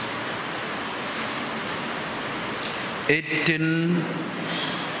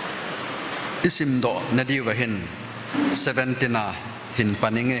 isim do na di wa hin 17 hin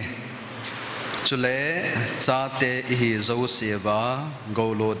paninge chule cha te hi zo sewa go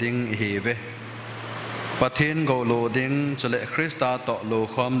loading hi ve pathin go loading chule Krista to lo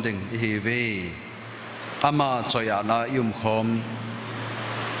khom ding hi ve ama choya na yum khom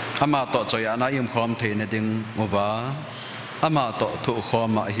ama to choya na yum khom the ne ding ngova ama to thu khom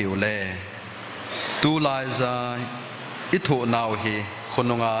ma hiu le tu lai za I thu naw hi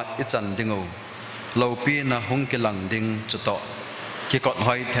khununga I chan dingo lo pi na hung ki lang ding chuto ki kot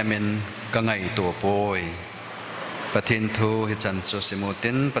hoi themin ka ngai to poi pathin thu hi chan chu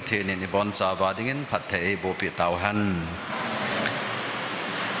simutin pathin ni bon cha wa dingin phat the bo pi taw han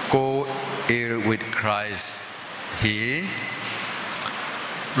co heir with Christ hi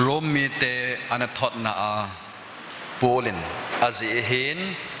rom mi te an thot na a polin azi hin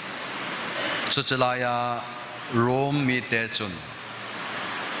chuchalaya rom mi te chun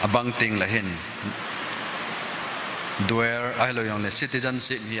abang ting la hin duer ai lo yong le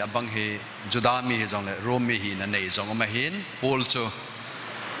citizenship hi abang hi juda mi jong le rom mi hi na nei jong ma hin pol chu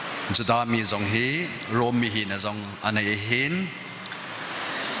juda mi jong hi rom mi hi na jong anai hin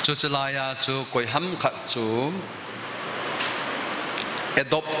chuchalaya chu koi ham kha chu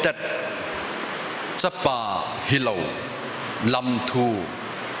adopted chapa hilo lam thu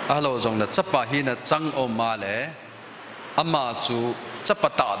alo jong la chapa hi na chang o ma le ama chu chapa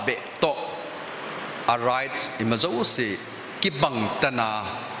ta be to a rights imazo si ki bang tana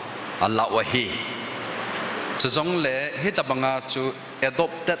ala wa hi chu jong le hi ta banga chu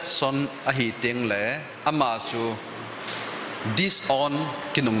adopted son a hi ting le ama chu disown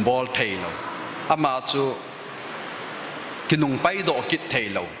kinung bol thailo ama chu kinung pai do kit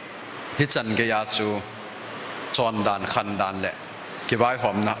thailo hi chan ge ya chu chon dan khan dan le ki vai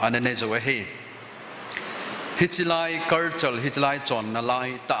hom na anane zo he hichilai culture hichilai chon na lai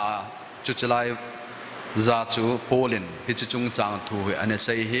ta chuchilai za chu polin hichung chang thu he ane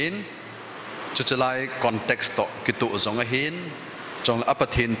sei hin chuchilai context to ki tu zong a hin chong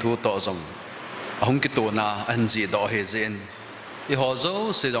apathin thu to zong ahung ki tu na an ji do he zen I ho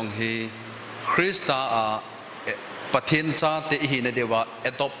zo se jong hi Krista a pathin cha te hi na dewa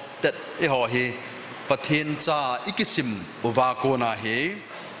adopted I ho hi pathin cha ikisim uwa ko na he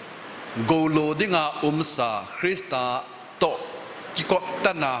go loadinga umsa Krista to ki ko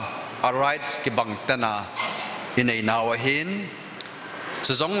tana a rights ki bang tana inei nawa hin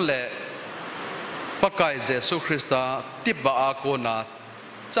chong le pakai Jesu Krista tibba a ko na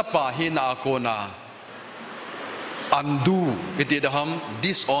chapa hin a ko na undo iti daham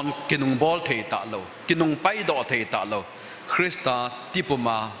disown kinung bol thei ta lo kinung pai do thei ta lo Krista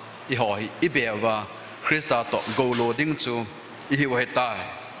tipuma I hoi I bewa Krista to go loading chu I hi wa ta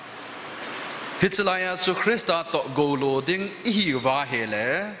hitlaya chu Krista to go loading I hi wa he le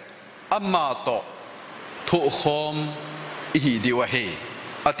amma to thu khom hi diwa he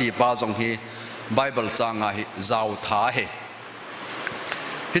ati ba jong hi Bible changa hi zau tha he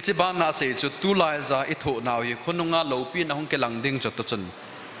hi chi ban na se chu tu lai za I thu naw hi khonunga lopi na hong ke lang ding chot chun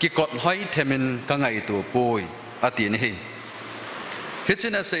ki kot hoi themin ka ngai tu poi ati ni hi hi chi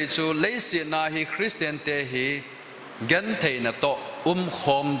na se chu le si na hi Christian te hi gan thei na to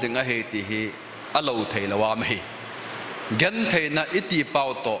khom ding a he ti hi alo thei lawa me hi gan thei na iti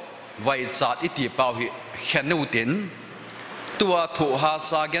pau to vai chat iti pau hi khenu tin tua thu ha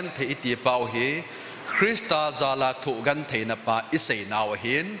sa gan thei iti pau hi Krista zala thu gan thei na pa isei naw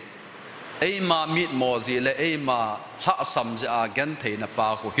hin ei ma mit mo zi le ei ma ha sam ja gan thei na pa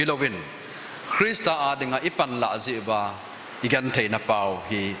khu hilovin Krista adinga ipan la zi ba I gan thei na pau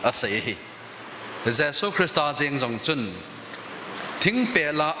hi asei hi Jesu Krista jeng jong chun thing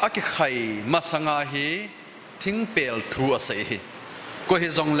pe la aki khai masanga hi thing pel thu asei hi ko hi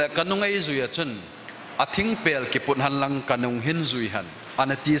jong le kanungai zuya chun a thing pel ki pun han lang kanung hin zui han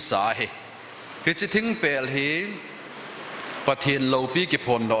anati sa hi hi chi thing pel hi pathin lopi ki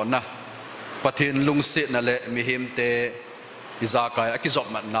phon lo na pathin lungse na le mi him te izakai aki job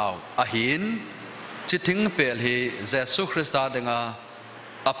mat naw a hin chi thing pel hi Jesu Krista denga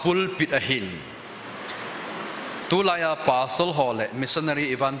apul pit a hin tulaya pastor hole missionary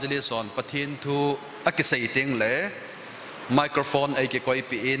evangelist on pathin thu aki sei ting le microphone ai ki koi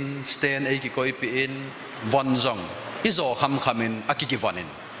pi in stand ai ki koi pi in von jong izo kham khamin aki ki vonin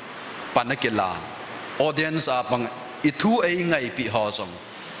panakila audience apang ithu ai ngai pi ho jong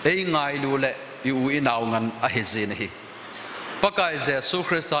ai ngai lu le yu inaw ngan a hezin hi pakai Jesu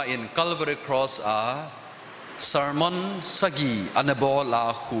Krista in Calvary cross a sermon sagi anabo la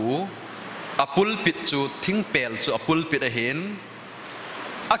khu apul pit chu thing pel chu apul pit a hin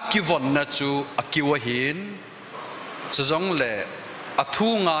akivon na chu akiwa hin chuzong le athu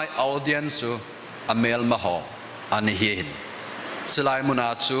ngai audience chu amel ma ho ani hin silai muna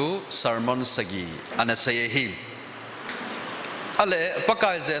chu sermon sagi ana say hin ale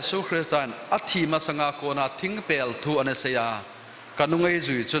pakai Jesu Christian athi masanga kona thing pel thu ana saya kanungai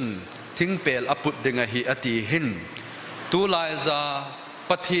zui chun thing pel aput dinga hi ati hin tu lai za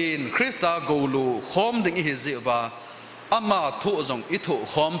pathin Krista golu khom ding hi ziwa ama thu jong I thu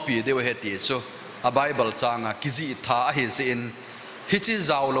khom pi de he ti chu a Bible changa kizi tha hi zin hi chi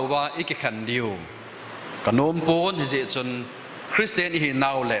zaw lowa iki khan diu kanom pon hi je chun Christian hi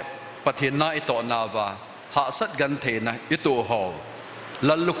naw le pathin na I to na wa ha sat gan the na I to ho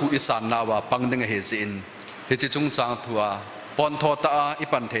lallu khu isan na wa pang ding he zin hi chi chung chang thua pon tho ta I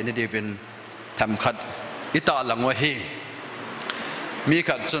pan the ni devin tham khat ita langwa hi mi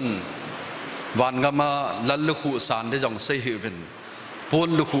khat chun van gama lallu khu san de jong sei hi vin pon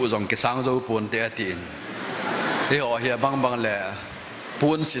lu khu jong ke sang zo pon te atin e ho hi bang bang le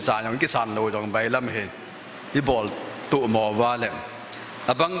pon si cha jong ki san lo jong bai lam he I bol tu mo wa le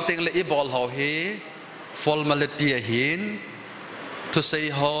abang ting le I bol ho hi formality a hin to say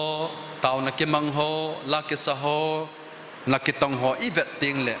ho tau na ki mang ho la ki sa ho na ki tong ho I vet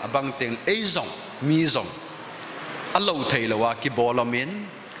ting le abang ting e jong mi jong alo thei lo wa ki bol amin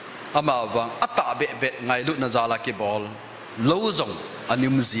ama wang ata be be ngai lu na zala ki bol lo jong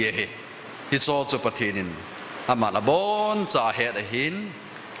anim zie he hi cho chu pathinin ama la bon cha he da hin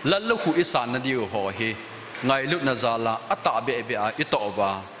lallu khu isan na diu ho hi ngai lu na zala ata be be a I to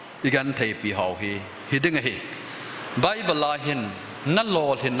wa I gan thei pi ho hi ding hi Bible la hin na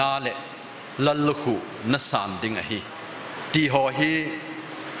lol hin na le lallu khu na san ding hi ti ho hi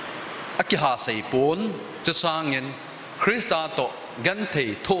aki ha sei pon chu changin Krista to gan thei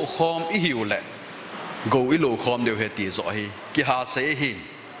thu khom I hiu le go I lo khom deu he ti zo hi ki ha sei hi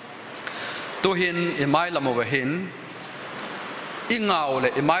to hin I mai lam over hin I ngau le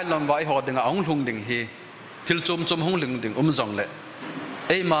I mai lam vai ho ding ong lung ding hi thil chum chum hong ling ding jong le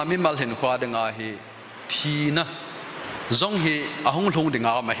ei ma mi mal hin khwa ding a hi thi na zong hi ahong lung ding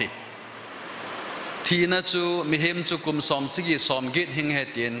a ma hi thi na chu mi hem chu kum som sigi som git hing he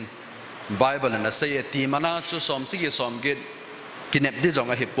tin Bible na say ti mana chu som sigi som git kinep di jong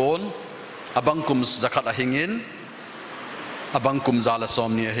a hi pon abang kum zakat a hingin abang kum zala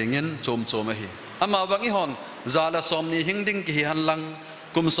som ni a hingin chom chom a hi ama bang I hon zala som ni hing ding ki han lang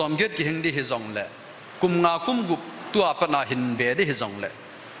kum som git ki hing di hi jong le kum nga kum gup tua pa na hin be di hi jong le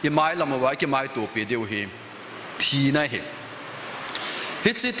I mai lam wa ki mai tu pi deu hi thi na hi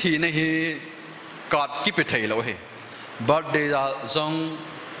hi chi thi na hi kat ki pe thei lo hi birthday a jong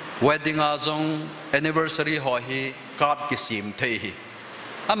wedding a jong anniversary ho hi kat ki sim thei hi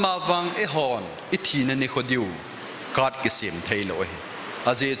ama wang e hon I thi na ni khodiu kat ki sim thei lo hi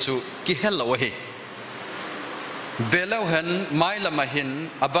aje chu ki hel lo hi về lâu hen mai là mà hin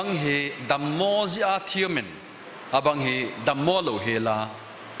abang hi đam mô zia thiamin abang hi đam mô lâu hi là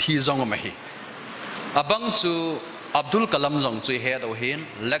thi zong mà hi abang chu Abdul Kalam zong chu he do hin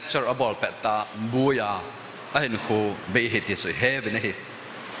lecture about peta buya a hin khu be he ti chu he ve ne hi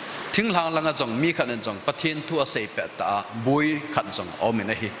thing lang langa zong mi khan zong pathin thu a sei peta bui khat zong om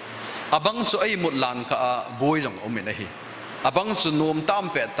ne hi abang chu ai mut lan ka bui zong om ne hi abang chu nom tam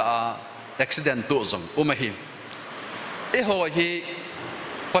peta accident tu zong hi e ho hi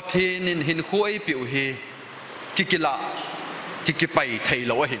pathin hin khu ai piu hi kikila kikipai thei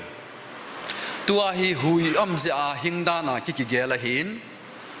lo hin tua hi hui zia hingdana kikigela hin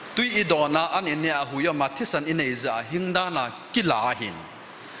tui idona an inia huya mathisan inei za hingdana kila hin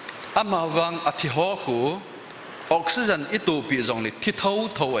ama wang athi ho khu oxygen itu pi jong li thi thau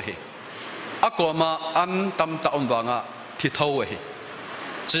thau hi akoma an tam ta wanga thi thau hi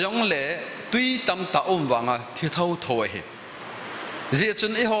chong le tui tam ta wanga thi thau thau hi je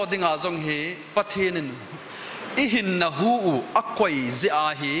chun e ho dinga jong hi pathinin i hin na hu akoi zia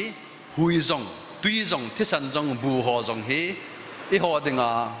hi hui zong tui zong thi san zong bu ho zong hi i ho dinga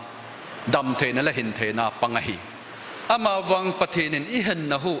dam the na la hin the na panga hi ama wang pathinin i hen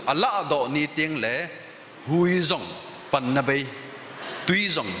na hu ala do ni ting le hui zong pan na bei tui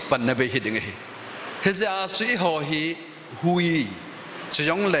zong pan na bei hi ding hi he za chu i ho hi hui chu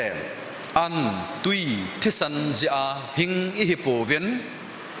yong le an tui thi san zia hing i hi po ven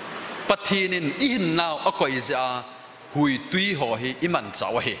pathinin i hin naw akoi za hui tui ho hi iman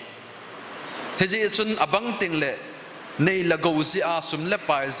chaw hi he ji chun abang ting le nei la go zia sum le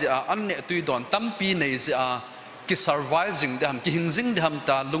pai zia an ne tui don tampi nei zia ki survive jing dam ki hing jing dam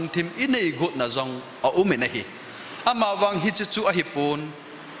ta lungthim i nei gut na zong a umi na hi ama wang hi chu a hi pun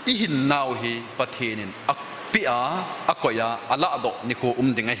i hin naw hi pathinin akpia akoya ala do ni kho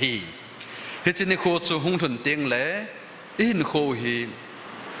ding a hi he chi ni kho chu hung thun ting le i hin kho hi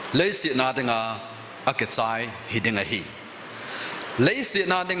leisi na dinga akechai hi ding a hi leisi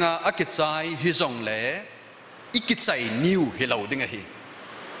na dinga akechai hi zong le ikichai new hello ding a hi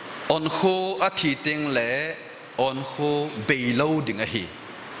Onkho athi ting le Onkho beilo ding a hi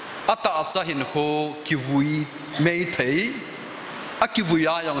ata sa hin kho kivui mei thei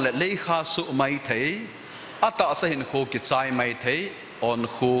akivuya yong le lekha su mai thei ata sa hin kho kichai mai thei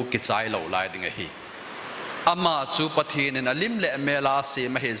Onkho kichai lo lai ding a hi ama chu pathin in alim le mela se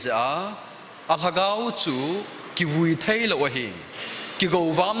ma he za alhagau chu kivui thei lo hin ki go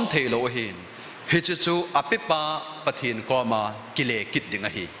vam thei lo hin he chu apipa pathin ko ma kile kit ding a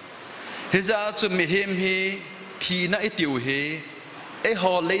hi he za chu mi him hi thi na itiu hi e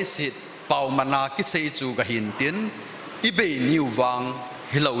ho le sit pau mana ki sei chu ga hin tin i be niu wang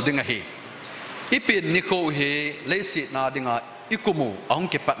hi lo ding a hi i pin ni kho hi le sit na dinga ikumu ong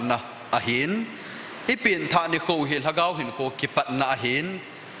ke pat na a hin i pin tha ni kho hi lagau hin kho ki pat na a hin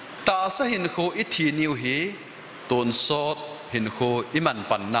ta sa hin kho i thi niu hi ton sot hin kho iman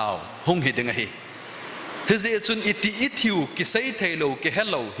pan naw hung hi ding a hi he je chun iti ithiu ki sei thailo ki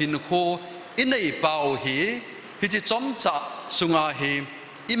hello hin kho inei pau hi hi chi chom cha sunga hi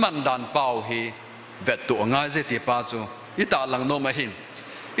iman dan pau hi vet tu nga je ti pa chu ita lang no ma hin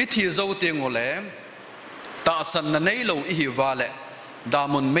i thi zo te ngole ta san na nei lo i hi wa le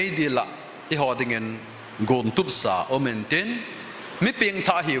damun mei di la i ho dingen gon tup sa omenten mi ping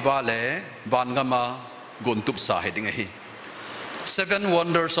tha hi wa le ban ngama gon tup sa he ding hi seven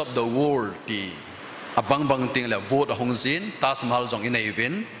wonders of the world ti abang bang ting le vot hong zin ta smal jong in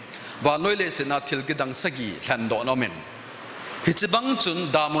evin wa loi le se na thil ki dang sagi than do no men hi chibang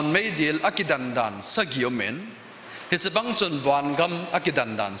chun damon mei dil akidan dan sagi omen hi chibang chun wan gam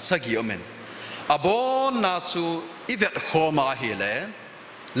akidan dan sagi omen abon na chu ivet khoma hi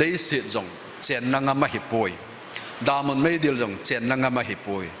le se jong chen na nga ma hi poi damon mei dil jong chen na nga ma hi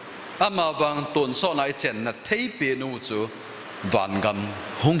poi ama wang ton so na chen na thei pe nu chu wan gam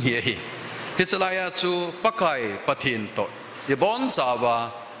hung hi hi Hitzalaya chu pakai pathin to ibon chawa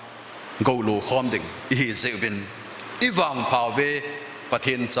golu khom ding hi zevin iwang pawe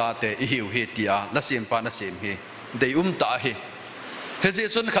pathin cha te i hiu hi tia na sim pa na sim hi dei ta hi he je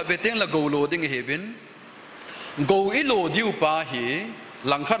chun kha beteng la golu ding hi vin go i lo diu pa hi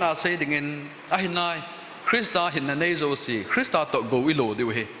langkhana se ding in a hinai Krista hin na nei zo si Krista to go i lo diu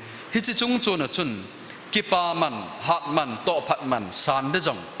hi hi chi chung chu na chun kipa man hat man to phat man san de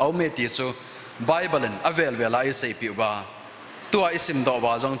jong au me ti chu Bible and avel vela I say pi ba tua isim do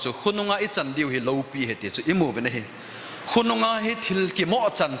ba jong chu khununga I chan diu hi lo pi he ti chu imu ve ne hi khununga hi thil ki mo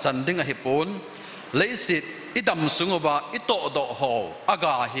chan chan ding a hi pon leisit idam sungowa I to do ho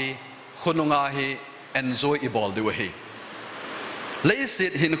aga hi khununga hi enjoy ibol diu hi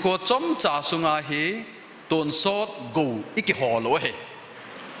leisit hin kho chom cha sunga hi ตนสดกูอีกหอโลเฮ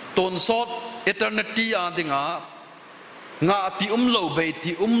ตนสดเอเทอร์เนตี้อันดิงางาที่โลเบ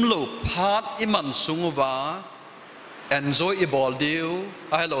ที่โลพาดอิมันสุงวา enjoy อีบอลดิว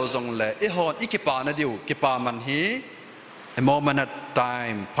ไอโลจงเล่อีหอนอีกปานะดิวกิปามันฮีโมเมนต์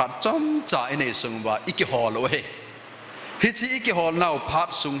time พัดจอมจ่ายในสุงวาอีกหอโลเฮฮิจิอีกหอลน่าพัด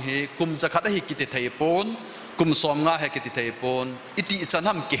สุงฮีกุมจะขัดให้กิติเทปนกุมสอมงาให้กิติเทปนอิติจันท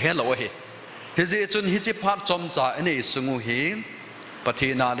ำกิเฮโลเฮฮิจิจนฮิจิพัดจอมจ่ายในสุงฮีปะที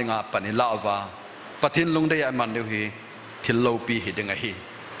นาดิงาปนิลาวาปะทินลงได้ยังมันเดียวฮีทิลโลปีฮิดิงฮี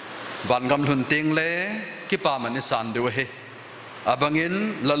วันกำลุนติงเล่กิปามันนิสันเดียวฮีอาบังอิน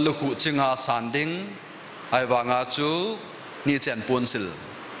ลัลลุขุจิงาสันดิงไอวางาจูนี่เจนปูน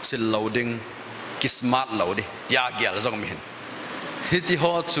สิลโลดิงกิสมาร์ทโลดิยาเกียร์จงมีเห็นฮิติฮ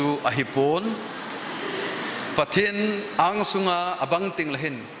อจูอหิปูนปะทินอังสุงาอาบังติงละเ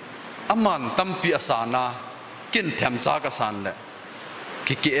ห็นอามันตั้มปีอาสานากินแถมจากสันเล่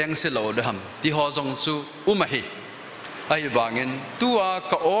กิเองสิโลเดมที่ฮอจงจูอุมาฮีไอ้บางเงินตัว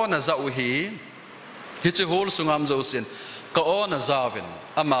ก็โอนาซาอุฮีฮิจิโฮลสุงามโจสินก็โอนาซาวิน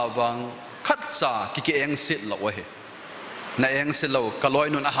อามาวังขัดซากิเองสิโลเฮนายเองสิโลก็ลอย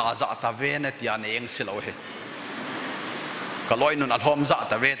นุนอาหาจัตเวนที่อันเองสิโลเฮก็ลอยนุนอัลฮอมจั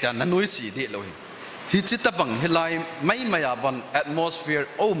ตเวที่อันนั้นนุ้ยสีดีโลเฮฮิจิตบังฮิไลไม่มายับัน atmosphere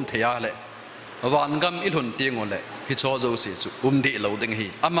โอมเทียเล่วันกำอิลุนติงโอเล่ฮิโชโจสิจูดีโลดิงฮี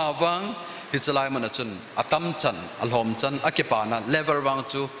อามาวังฮิจไลมันจุนอัตัมจันอัลฮอมจันอักปานะเลเวลวัง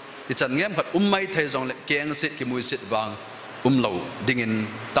จูฮิจันเงี้ยผัดไม่เทจงเล่เกียงสิกิมุยสิวังโลดิงิน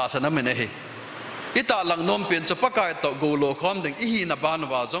ตาสนามเนฮีอิตาลังนมเปลี่ยนจะประกายต่อกูโลคอมดิงอิฮีนับาน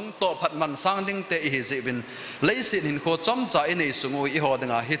ว่าจงต่อผัดมันสร้างดิงเตอิฮิจิบินเลยสิหินโคจอมใจในสุงอิฮอดิ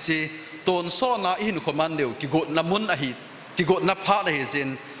งาฮิจิตนโซนาอิหินโคมันเดียวกิโกนามุนอหิกิโกนาพาเลยสิน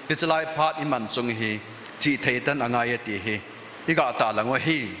ฮิจไลพาอิมันจงฮีจีเทตันอ่างายตีฮีอีกาตาลังว่า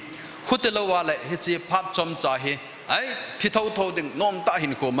ฮีขุดเลวาเล่ฮิจิพัดจอมใจฮีไอ้ที่เท่าดึงน้อมตาหิ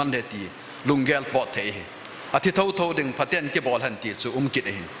นโคมันเดตีลุงเกลปอดเทฮีอาที่เท่าดึงพัดเตียนเก็บบอลหันตีจูกิด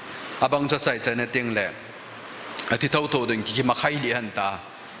ฮีอาบังจะใส่ใจในติงแหละอาที่เท่าดึงกิมาไข่เลี้ยนตา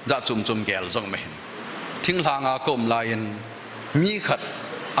จะจุ่มเกลจงไม่เห็นทิ้งหางอากมลายันมีขัด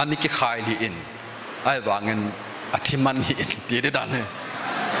อันนี้กิไข่เลี้ยนไอ้วางเงินอาที่มันเห็นตีได้ดันเลย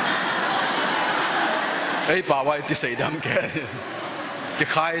ไอ้ป่าวไอ้ที่ใส่ดำแกกิ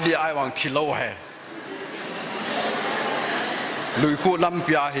ไข่เลี้ยไอ้วางที่โลเหลุยคู่ลำ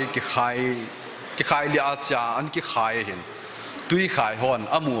พิอาเหกิไข่เลี้ยอาจารย์อันกิไข่เห็นตุยขายฮอน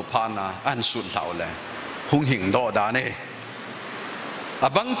อามูพานาอันสุดเหล่าเลยหุงหิงดอดานี่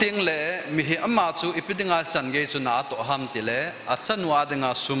บังติงเลยมีเหอามาจูอิปิดิงาสันเกจุนาโตฮัมติเลยอาจารย์ว่าดิง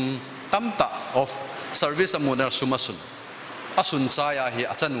าซุมตั้มตา of service อามูนาซุมสุนอาสุนใจอาเห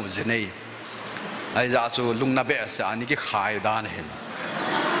อาจารย์นูเจเนยไอ้จ้าจูลุงนาเบสอันนี้กิขายดานเห็น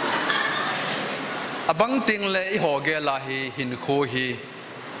บังติงเลยอีหอเกลาฮีหินโคฮี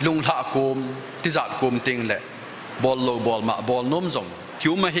ลุงละโกมที่จัดโกมติงเลยบอลโลบอลมาบอลน้มจงคิ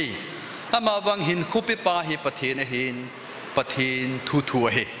วมาฮีอามาบังหินคุปปาฮีปะเทนหินปะเทนทู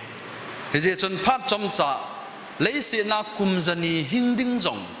ฮีเฮเจจนพัดจอมจ่าเลยเสียนักกุมจันีหิงดิ้งจ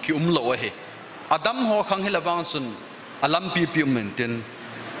งคิวโลฮีอดัมหอขังฮิลาบังจุนอลัมปีเหมือนเดิน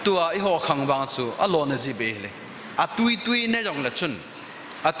ตัวไอหอขังบังจูอโลนจีเบเลยตุยเนี่ยจงละจุน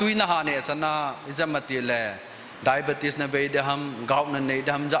ตุยน่าหาเนี่ยจะน่าอิจฉามาตีเลยdiabetes นะเบย์เดฮัมกาวนั่นเนี่ยเด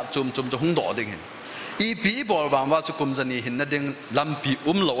ฮัมจะจุ่มจะหุ่งดอดิ่งอีพีบอลบางว่าจะกุมจันีหินนั่นดิ่งลำปี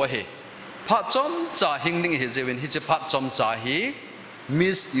โลเฮพัดจอมจ่าหิงดิ่งเฮเจวินฮิจพัดจอมจ่าฮี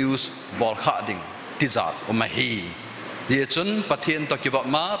misuse บอลขาดิ่งที่จัดมาฮีเดี๋ยวจนประเทศตะกี้ว่า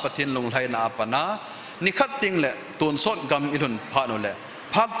มาประเทศลงไทยนาปนานี่ขัดดิ่งแหละตัวสดกำอินุนพัดนั่นแหละ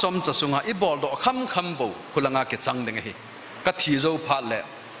พัดจอมจะสุงาอีบอลดอกคำบูคุณละงาเกจังดิ่งเฮกัดที่เจ้าพัดแหละ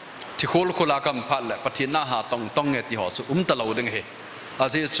ที่โคลคุลากำพัดแหละประเทศหน้าหาต้องเงติหอสุตะลาวดึงเฮอา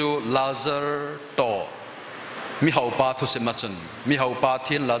เจจูลาซาร์โตมีเฮาปาทุสิมาจุนมีเฮาปา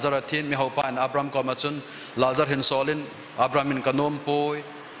ทินลาซาร์ทินมีเฮาปาอินอับรามก็มาจุนลาซาร์หินโซลินอับรามินกันนมปุย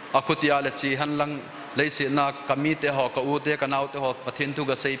อาคุติอาเลจีฮันลังเลยเสียนักกามีเตหอกอูเตกันเอาเตหอประเทศทุ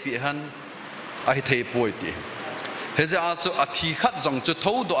กเซปีฮันอาฮิเทปุยตีเฮเจอาจูอธิขัดจงจุด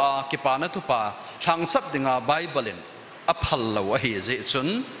ทูดอากิปานะทุปาทางสับดิงาไบเบิลินอภัลลาวเฮเจจุน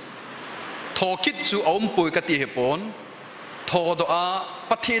ทอคิดจูอมปุยกติเหปนทอดอา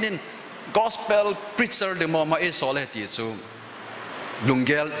ปฏิทิน gospel preacher เดมอมาเอสโอเลติจูลุงเ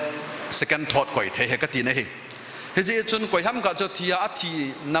กล second thought ก่อยเทเหกตินะเฮเฮจิจุนก่อยห้ามกับจุที่อาทิ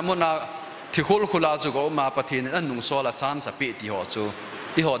นามุนาที่คุลคุลาจูก็มาปฏิทินอันนุ่งโซลาจานสปีติหอจู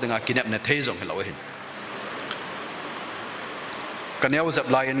อีหอดึงอากินเนเทจงเฮลาเฮ กันเอาจับ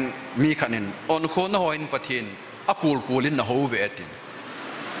ลายมีขันินอ่อนโคนหอยนปะทินอากูลกูลินนะหูเวติน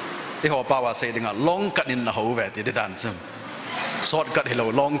ไอหัวป่าวว่าเสดิงะลองกัดนินนะหูเวติได้ดันซึมสอดกัดให้เรา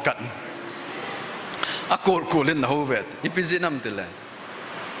ลองกัดอากูลกูลินนะหูเวติอีพิจินัมติเลย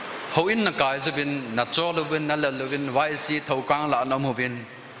เขาอินนักกายจะเป็นนัดจอลวินนั่นแหละลวินไว้สีเท่ากลางละน้ำหูวิน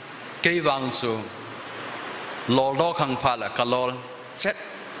เกี่ยววังสูลอลอขังพาละกะลอเซ็ต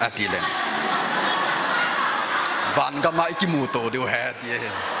อาทิเลนวันก็มาอีกมูโตเดียวแฮะที่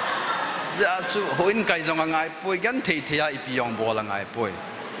จะจู่เขาอินไก่จงง่ายป่วยยันเทียอีปียองบัวละง่ายป่วย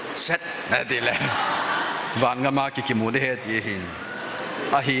เซ็ตอาทิเลนวันก็มากี่มูได้แฮะที่หิน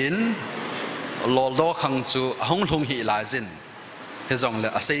อาหินลอลอขังจู่ห้องลงหีลายจินเฮจงเล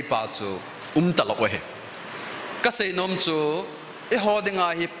ยอาศัยป่าจู่ตลกเว้ยก็เสนมจู่ไอหอดึงอา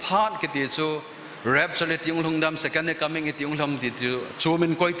หิพาดกิติจู่แรปชลิติองลงดำสกันเนี่ยกำมิงติองลงติจู่มั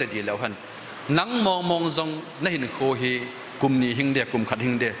นก้อยแต่ดีแล้วฮันนังมองจงนั่นหินโคฮีกุมนี้หิงเดียกุมขัดหิ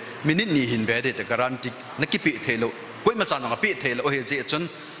งเดียมินินี่หินเบเดแต่การันตีนักกิปิเทโลก้อยมาจานงปิเทโลเฮจิจน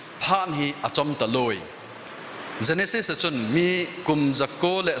พานฮีอาจอมตะลอยเจเนซิสจนมีกุมจักโก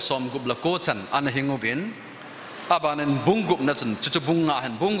และสมกุบละโกจันอันหิงวินอาบานันบุงกุบนั่นจนจุบุงงาหั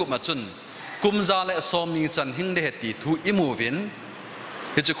นบุงกุบมาจนกุมซาและสมมีจันหิงเดติทูอิมูวิน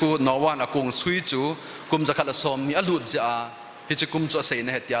ฮิจิคูนอวันอากงสุยจูกุมจะขัดสมนี่อลุดจ้าฮิจิคุมจะเสน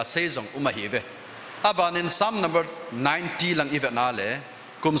เหตุยาเซจงอุมาฮิเวอาบานินซัมนัมเบอร์90ลังอีเวนนาเล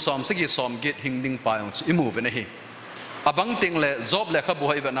กุมสมสกิสมกิดหิงดิ่งไปองอิมูเวนะฮิอาบังติงเลจอบเลขบุ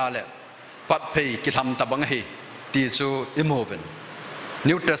หอีเวนนาเลปัดเพย์กิทำตะบังฮิตีจูอิมูเวน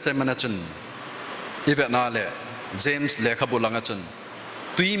นิวเทสเตมันจุนอีเวนนาเลเจมส์เลขบุลังจุน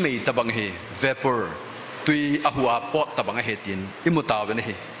ตุยไม่ตะบังฮิเวเปอร์ตุยอาหัวปอดตะบังเหตินอิมุตาวเวนะ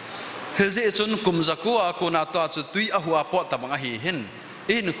ฮิเฮเจจุนกุมจักกัวกูนาตัวจุตุยอาหัวปอดตะบังฮิหิน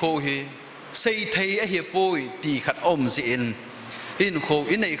อินโคฮิเซย์เทย์เฮียปุยตีขัดอมจีอินโค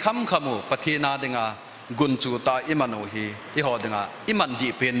อินในคำขมูปฏินาดิงากุนจูตาอิมันโอฮิอิหอดิงาอิมันดี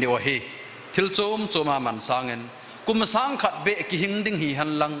เป็นเดียวฮิทิลโจมโจมามันสังเงินกุมสังขัดเบกิหิงดิงฮิฮั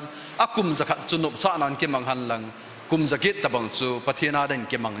นลังอากุมจะขัดจุนบสานันกิมังฮันลังกุมจะกิดตะบังจูปฏินาดิง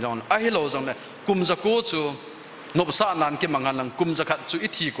กิมังจอนไอฮิโลจงเลยกุมจะกูจูนบสานันกิมังฮันลังกุมจะขัดจูอิ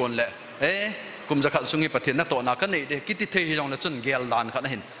ทีก่อนแหละกุมจะขัดจุงอิปฏินาโตนากันนี่เด็กกิติเทฮิจงเลยจนเกลลานขัด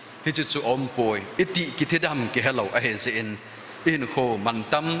เห็นฮิจิจูอมป่วยอิติกิติดำกิเฮลเอาเฮเซอินโคมัน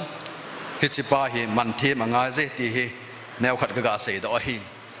ตั้มฮิจิปาฮิมันเทมังอาเจตีฮิแนวขัดกะกาเสดอฮิ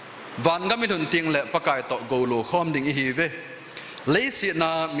วันก็มีทุนติงเละปะกายโตโกโลคอมดิงฮิเวเลยสิน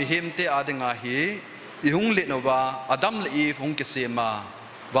ามีเฮมเตอาดิงาฮิอิหุงเลนว่าอดัมเลอีฟหุงกิเซมา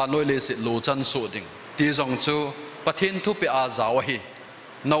วานอยเลสิโลจันโซดิงตีจงจูปะเทนทุเปอาจาวฮิ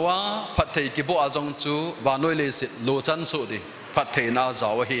นว่าพัดเทกิโบอาจงจูวานอยเลสิโลจันโซดิพัดเทนาจา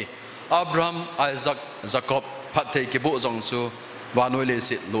วฮิอับรามไอซักจักอบพัดเทกิโบจงจูวานอยเล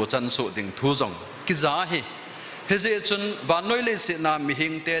สิโลจันโซดิงทูจงกิจาฮิเฮเจจุนวานอยเลสินามีหิ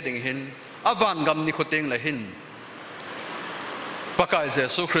งเตดิงหินอวันกำนิโคเตงเลหินปะกายเจ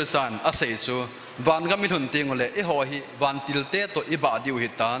สุคริสตันอาศัยจูวันก็มีทุนเตียงเลยไอ้หอฮิวันติลเตตัวอิบาดิวฮิ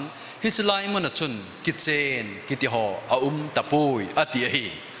ตันฮิจไลมันจุนกิเจนกิติหออาตะปุยอติฮิ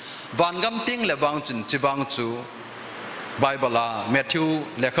วันก็ติ้งเลยวังจุนจิวังจูไบเบิลาแมทธิว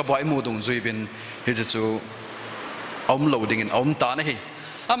เลขบอยมูดงจุยบินฮิจจูโหลดิงินตานะฮิ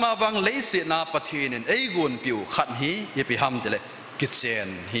อามาวังเลสินาปะทีนินไอ้กุนปิวขัดฮิยปิฮัมเตเลกิเจน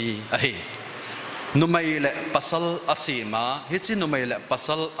ฮิอะฮินุไม่เละปัสสลอาศิมาฮิจินุไม่เละปัสส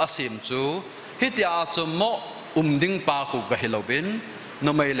ลอาศิมจูฮิตยาจมโมดิ่งปาขุกะฮิโลวิน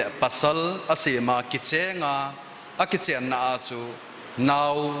นุไม่เละปัสสลอาศิมากิเจงาอากิเจนนาจูนา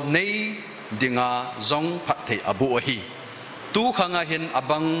วเนยดิงาจงพัดเทอบุฮีตูขังหินอ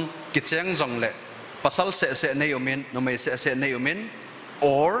บังกิเจงจงเละปัสสลเสเนยมินนุไม่เสเนยมิน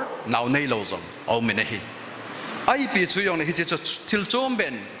or นาวเนยโลจงเอามินฮีไอปีช่วยองเลยฮิจิจูทิลโจมเบ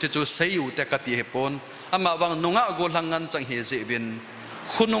นจิจูเซยูเตกติเฮปอนอามาวังนุงะโกลังงันจังเฮเจบิน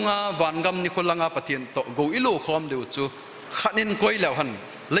คุณนุงะวันกำนิคนลังอาปะเทียนโตโกอิโลคอมเดียวจูขันินก้อยแล้วหัน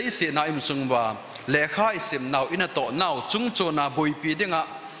เลยเสียนาอิมซุงว่าเลขาอิสิมนาวอินโตนาวจุงโจนาบุยปีเดงะ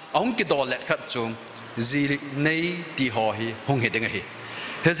องกิโดเลขัดจุงจีเนยตีหอฮีหงเฮเดงเฮ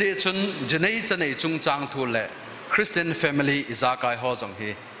เฮเจจุนเจเนยจะเนยจุงจางทูเลคริสเตียนแฟมิลี่อิซากายฮอจงเฮ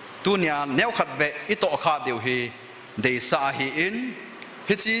ตัวเนี้ยแนวขัดเบอิโตขาเดียวเฮเดซ่าฮีอิน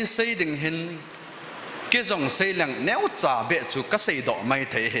ฮิจิเซดิงหินเกจงเซลังแนวจ่าเบจูก็เซดอกไม่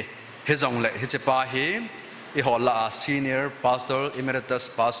เทเฮจงเละฮิจิปาฮีอิฮอลา senior pastor emeritus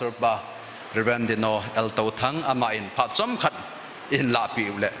pastor บา Reverend Dino เอลโตทังอามาอินพัดจอมขัดอินลาปิ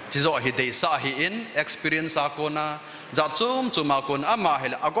วเละจิโจฮิเดซ่าฮีอิน experience อาโกนาจัดจุมจุมาโกนอามาเฮ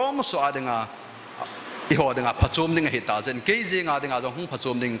ละอากอมสุอาดิงา อีหัวดึงพัชมดึงเหตุการณ์เกจิงาดึงจงหุ่งพัช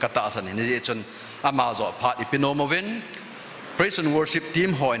มดึงกัตตาสันนี่จนอามาจ่อพาอิปิโนมเวน Praise and Worship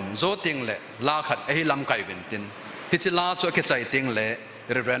Team หอยโจติงเล่ลาขัดลำไก่เวนตินฮิจิลาจ่อเกใจติงเล่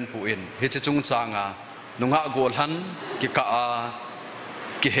Reverend ปูอินฮิจิจุงจางานุงะโกลหันกิกา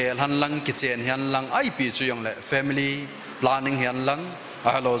กิเฮลหันลังกิเจนหันลังไอปีจุยงเล่ Family Planning หันลังอ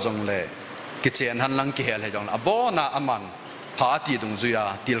าโลจงเล่กิเจนหันลังกิเฮลเฮจงอาโบนาอามันพาตีตรงจุยา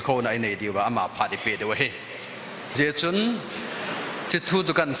ติลโคนาไอเนดีว่าอามาพาดิเปดเวเจจุนจิตทู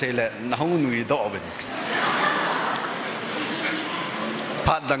ตุกันเสล่น้องนุยดอบิน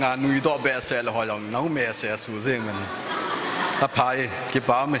พัดดังานุยดอเบสเซลหอยองน้องเมสเซสูเซงมันอาพายกิป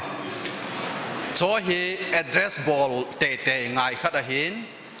ามโซฮี address ball เตะง่ายขัดหิน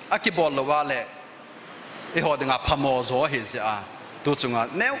อากิบอลละว่าเล่ไอหัวดังาพมอโซหินเสียตัวจุงา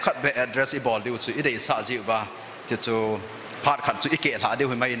แนวขัดเบ address อีบอลดิวจุอีเดย์สาจิว่าจะจูพาดขัดจุอีเกลหาเดียว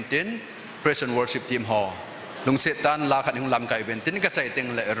ให้มาอินติน Praise and Worship Team หอลุงเสตันลาขัดหุ่งลำไก่เวนตินก็ใจติง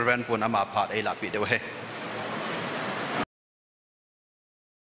เล่ Reverend ปูนอามาพาดไอลาปีเดียวเฮ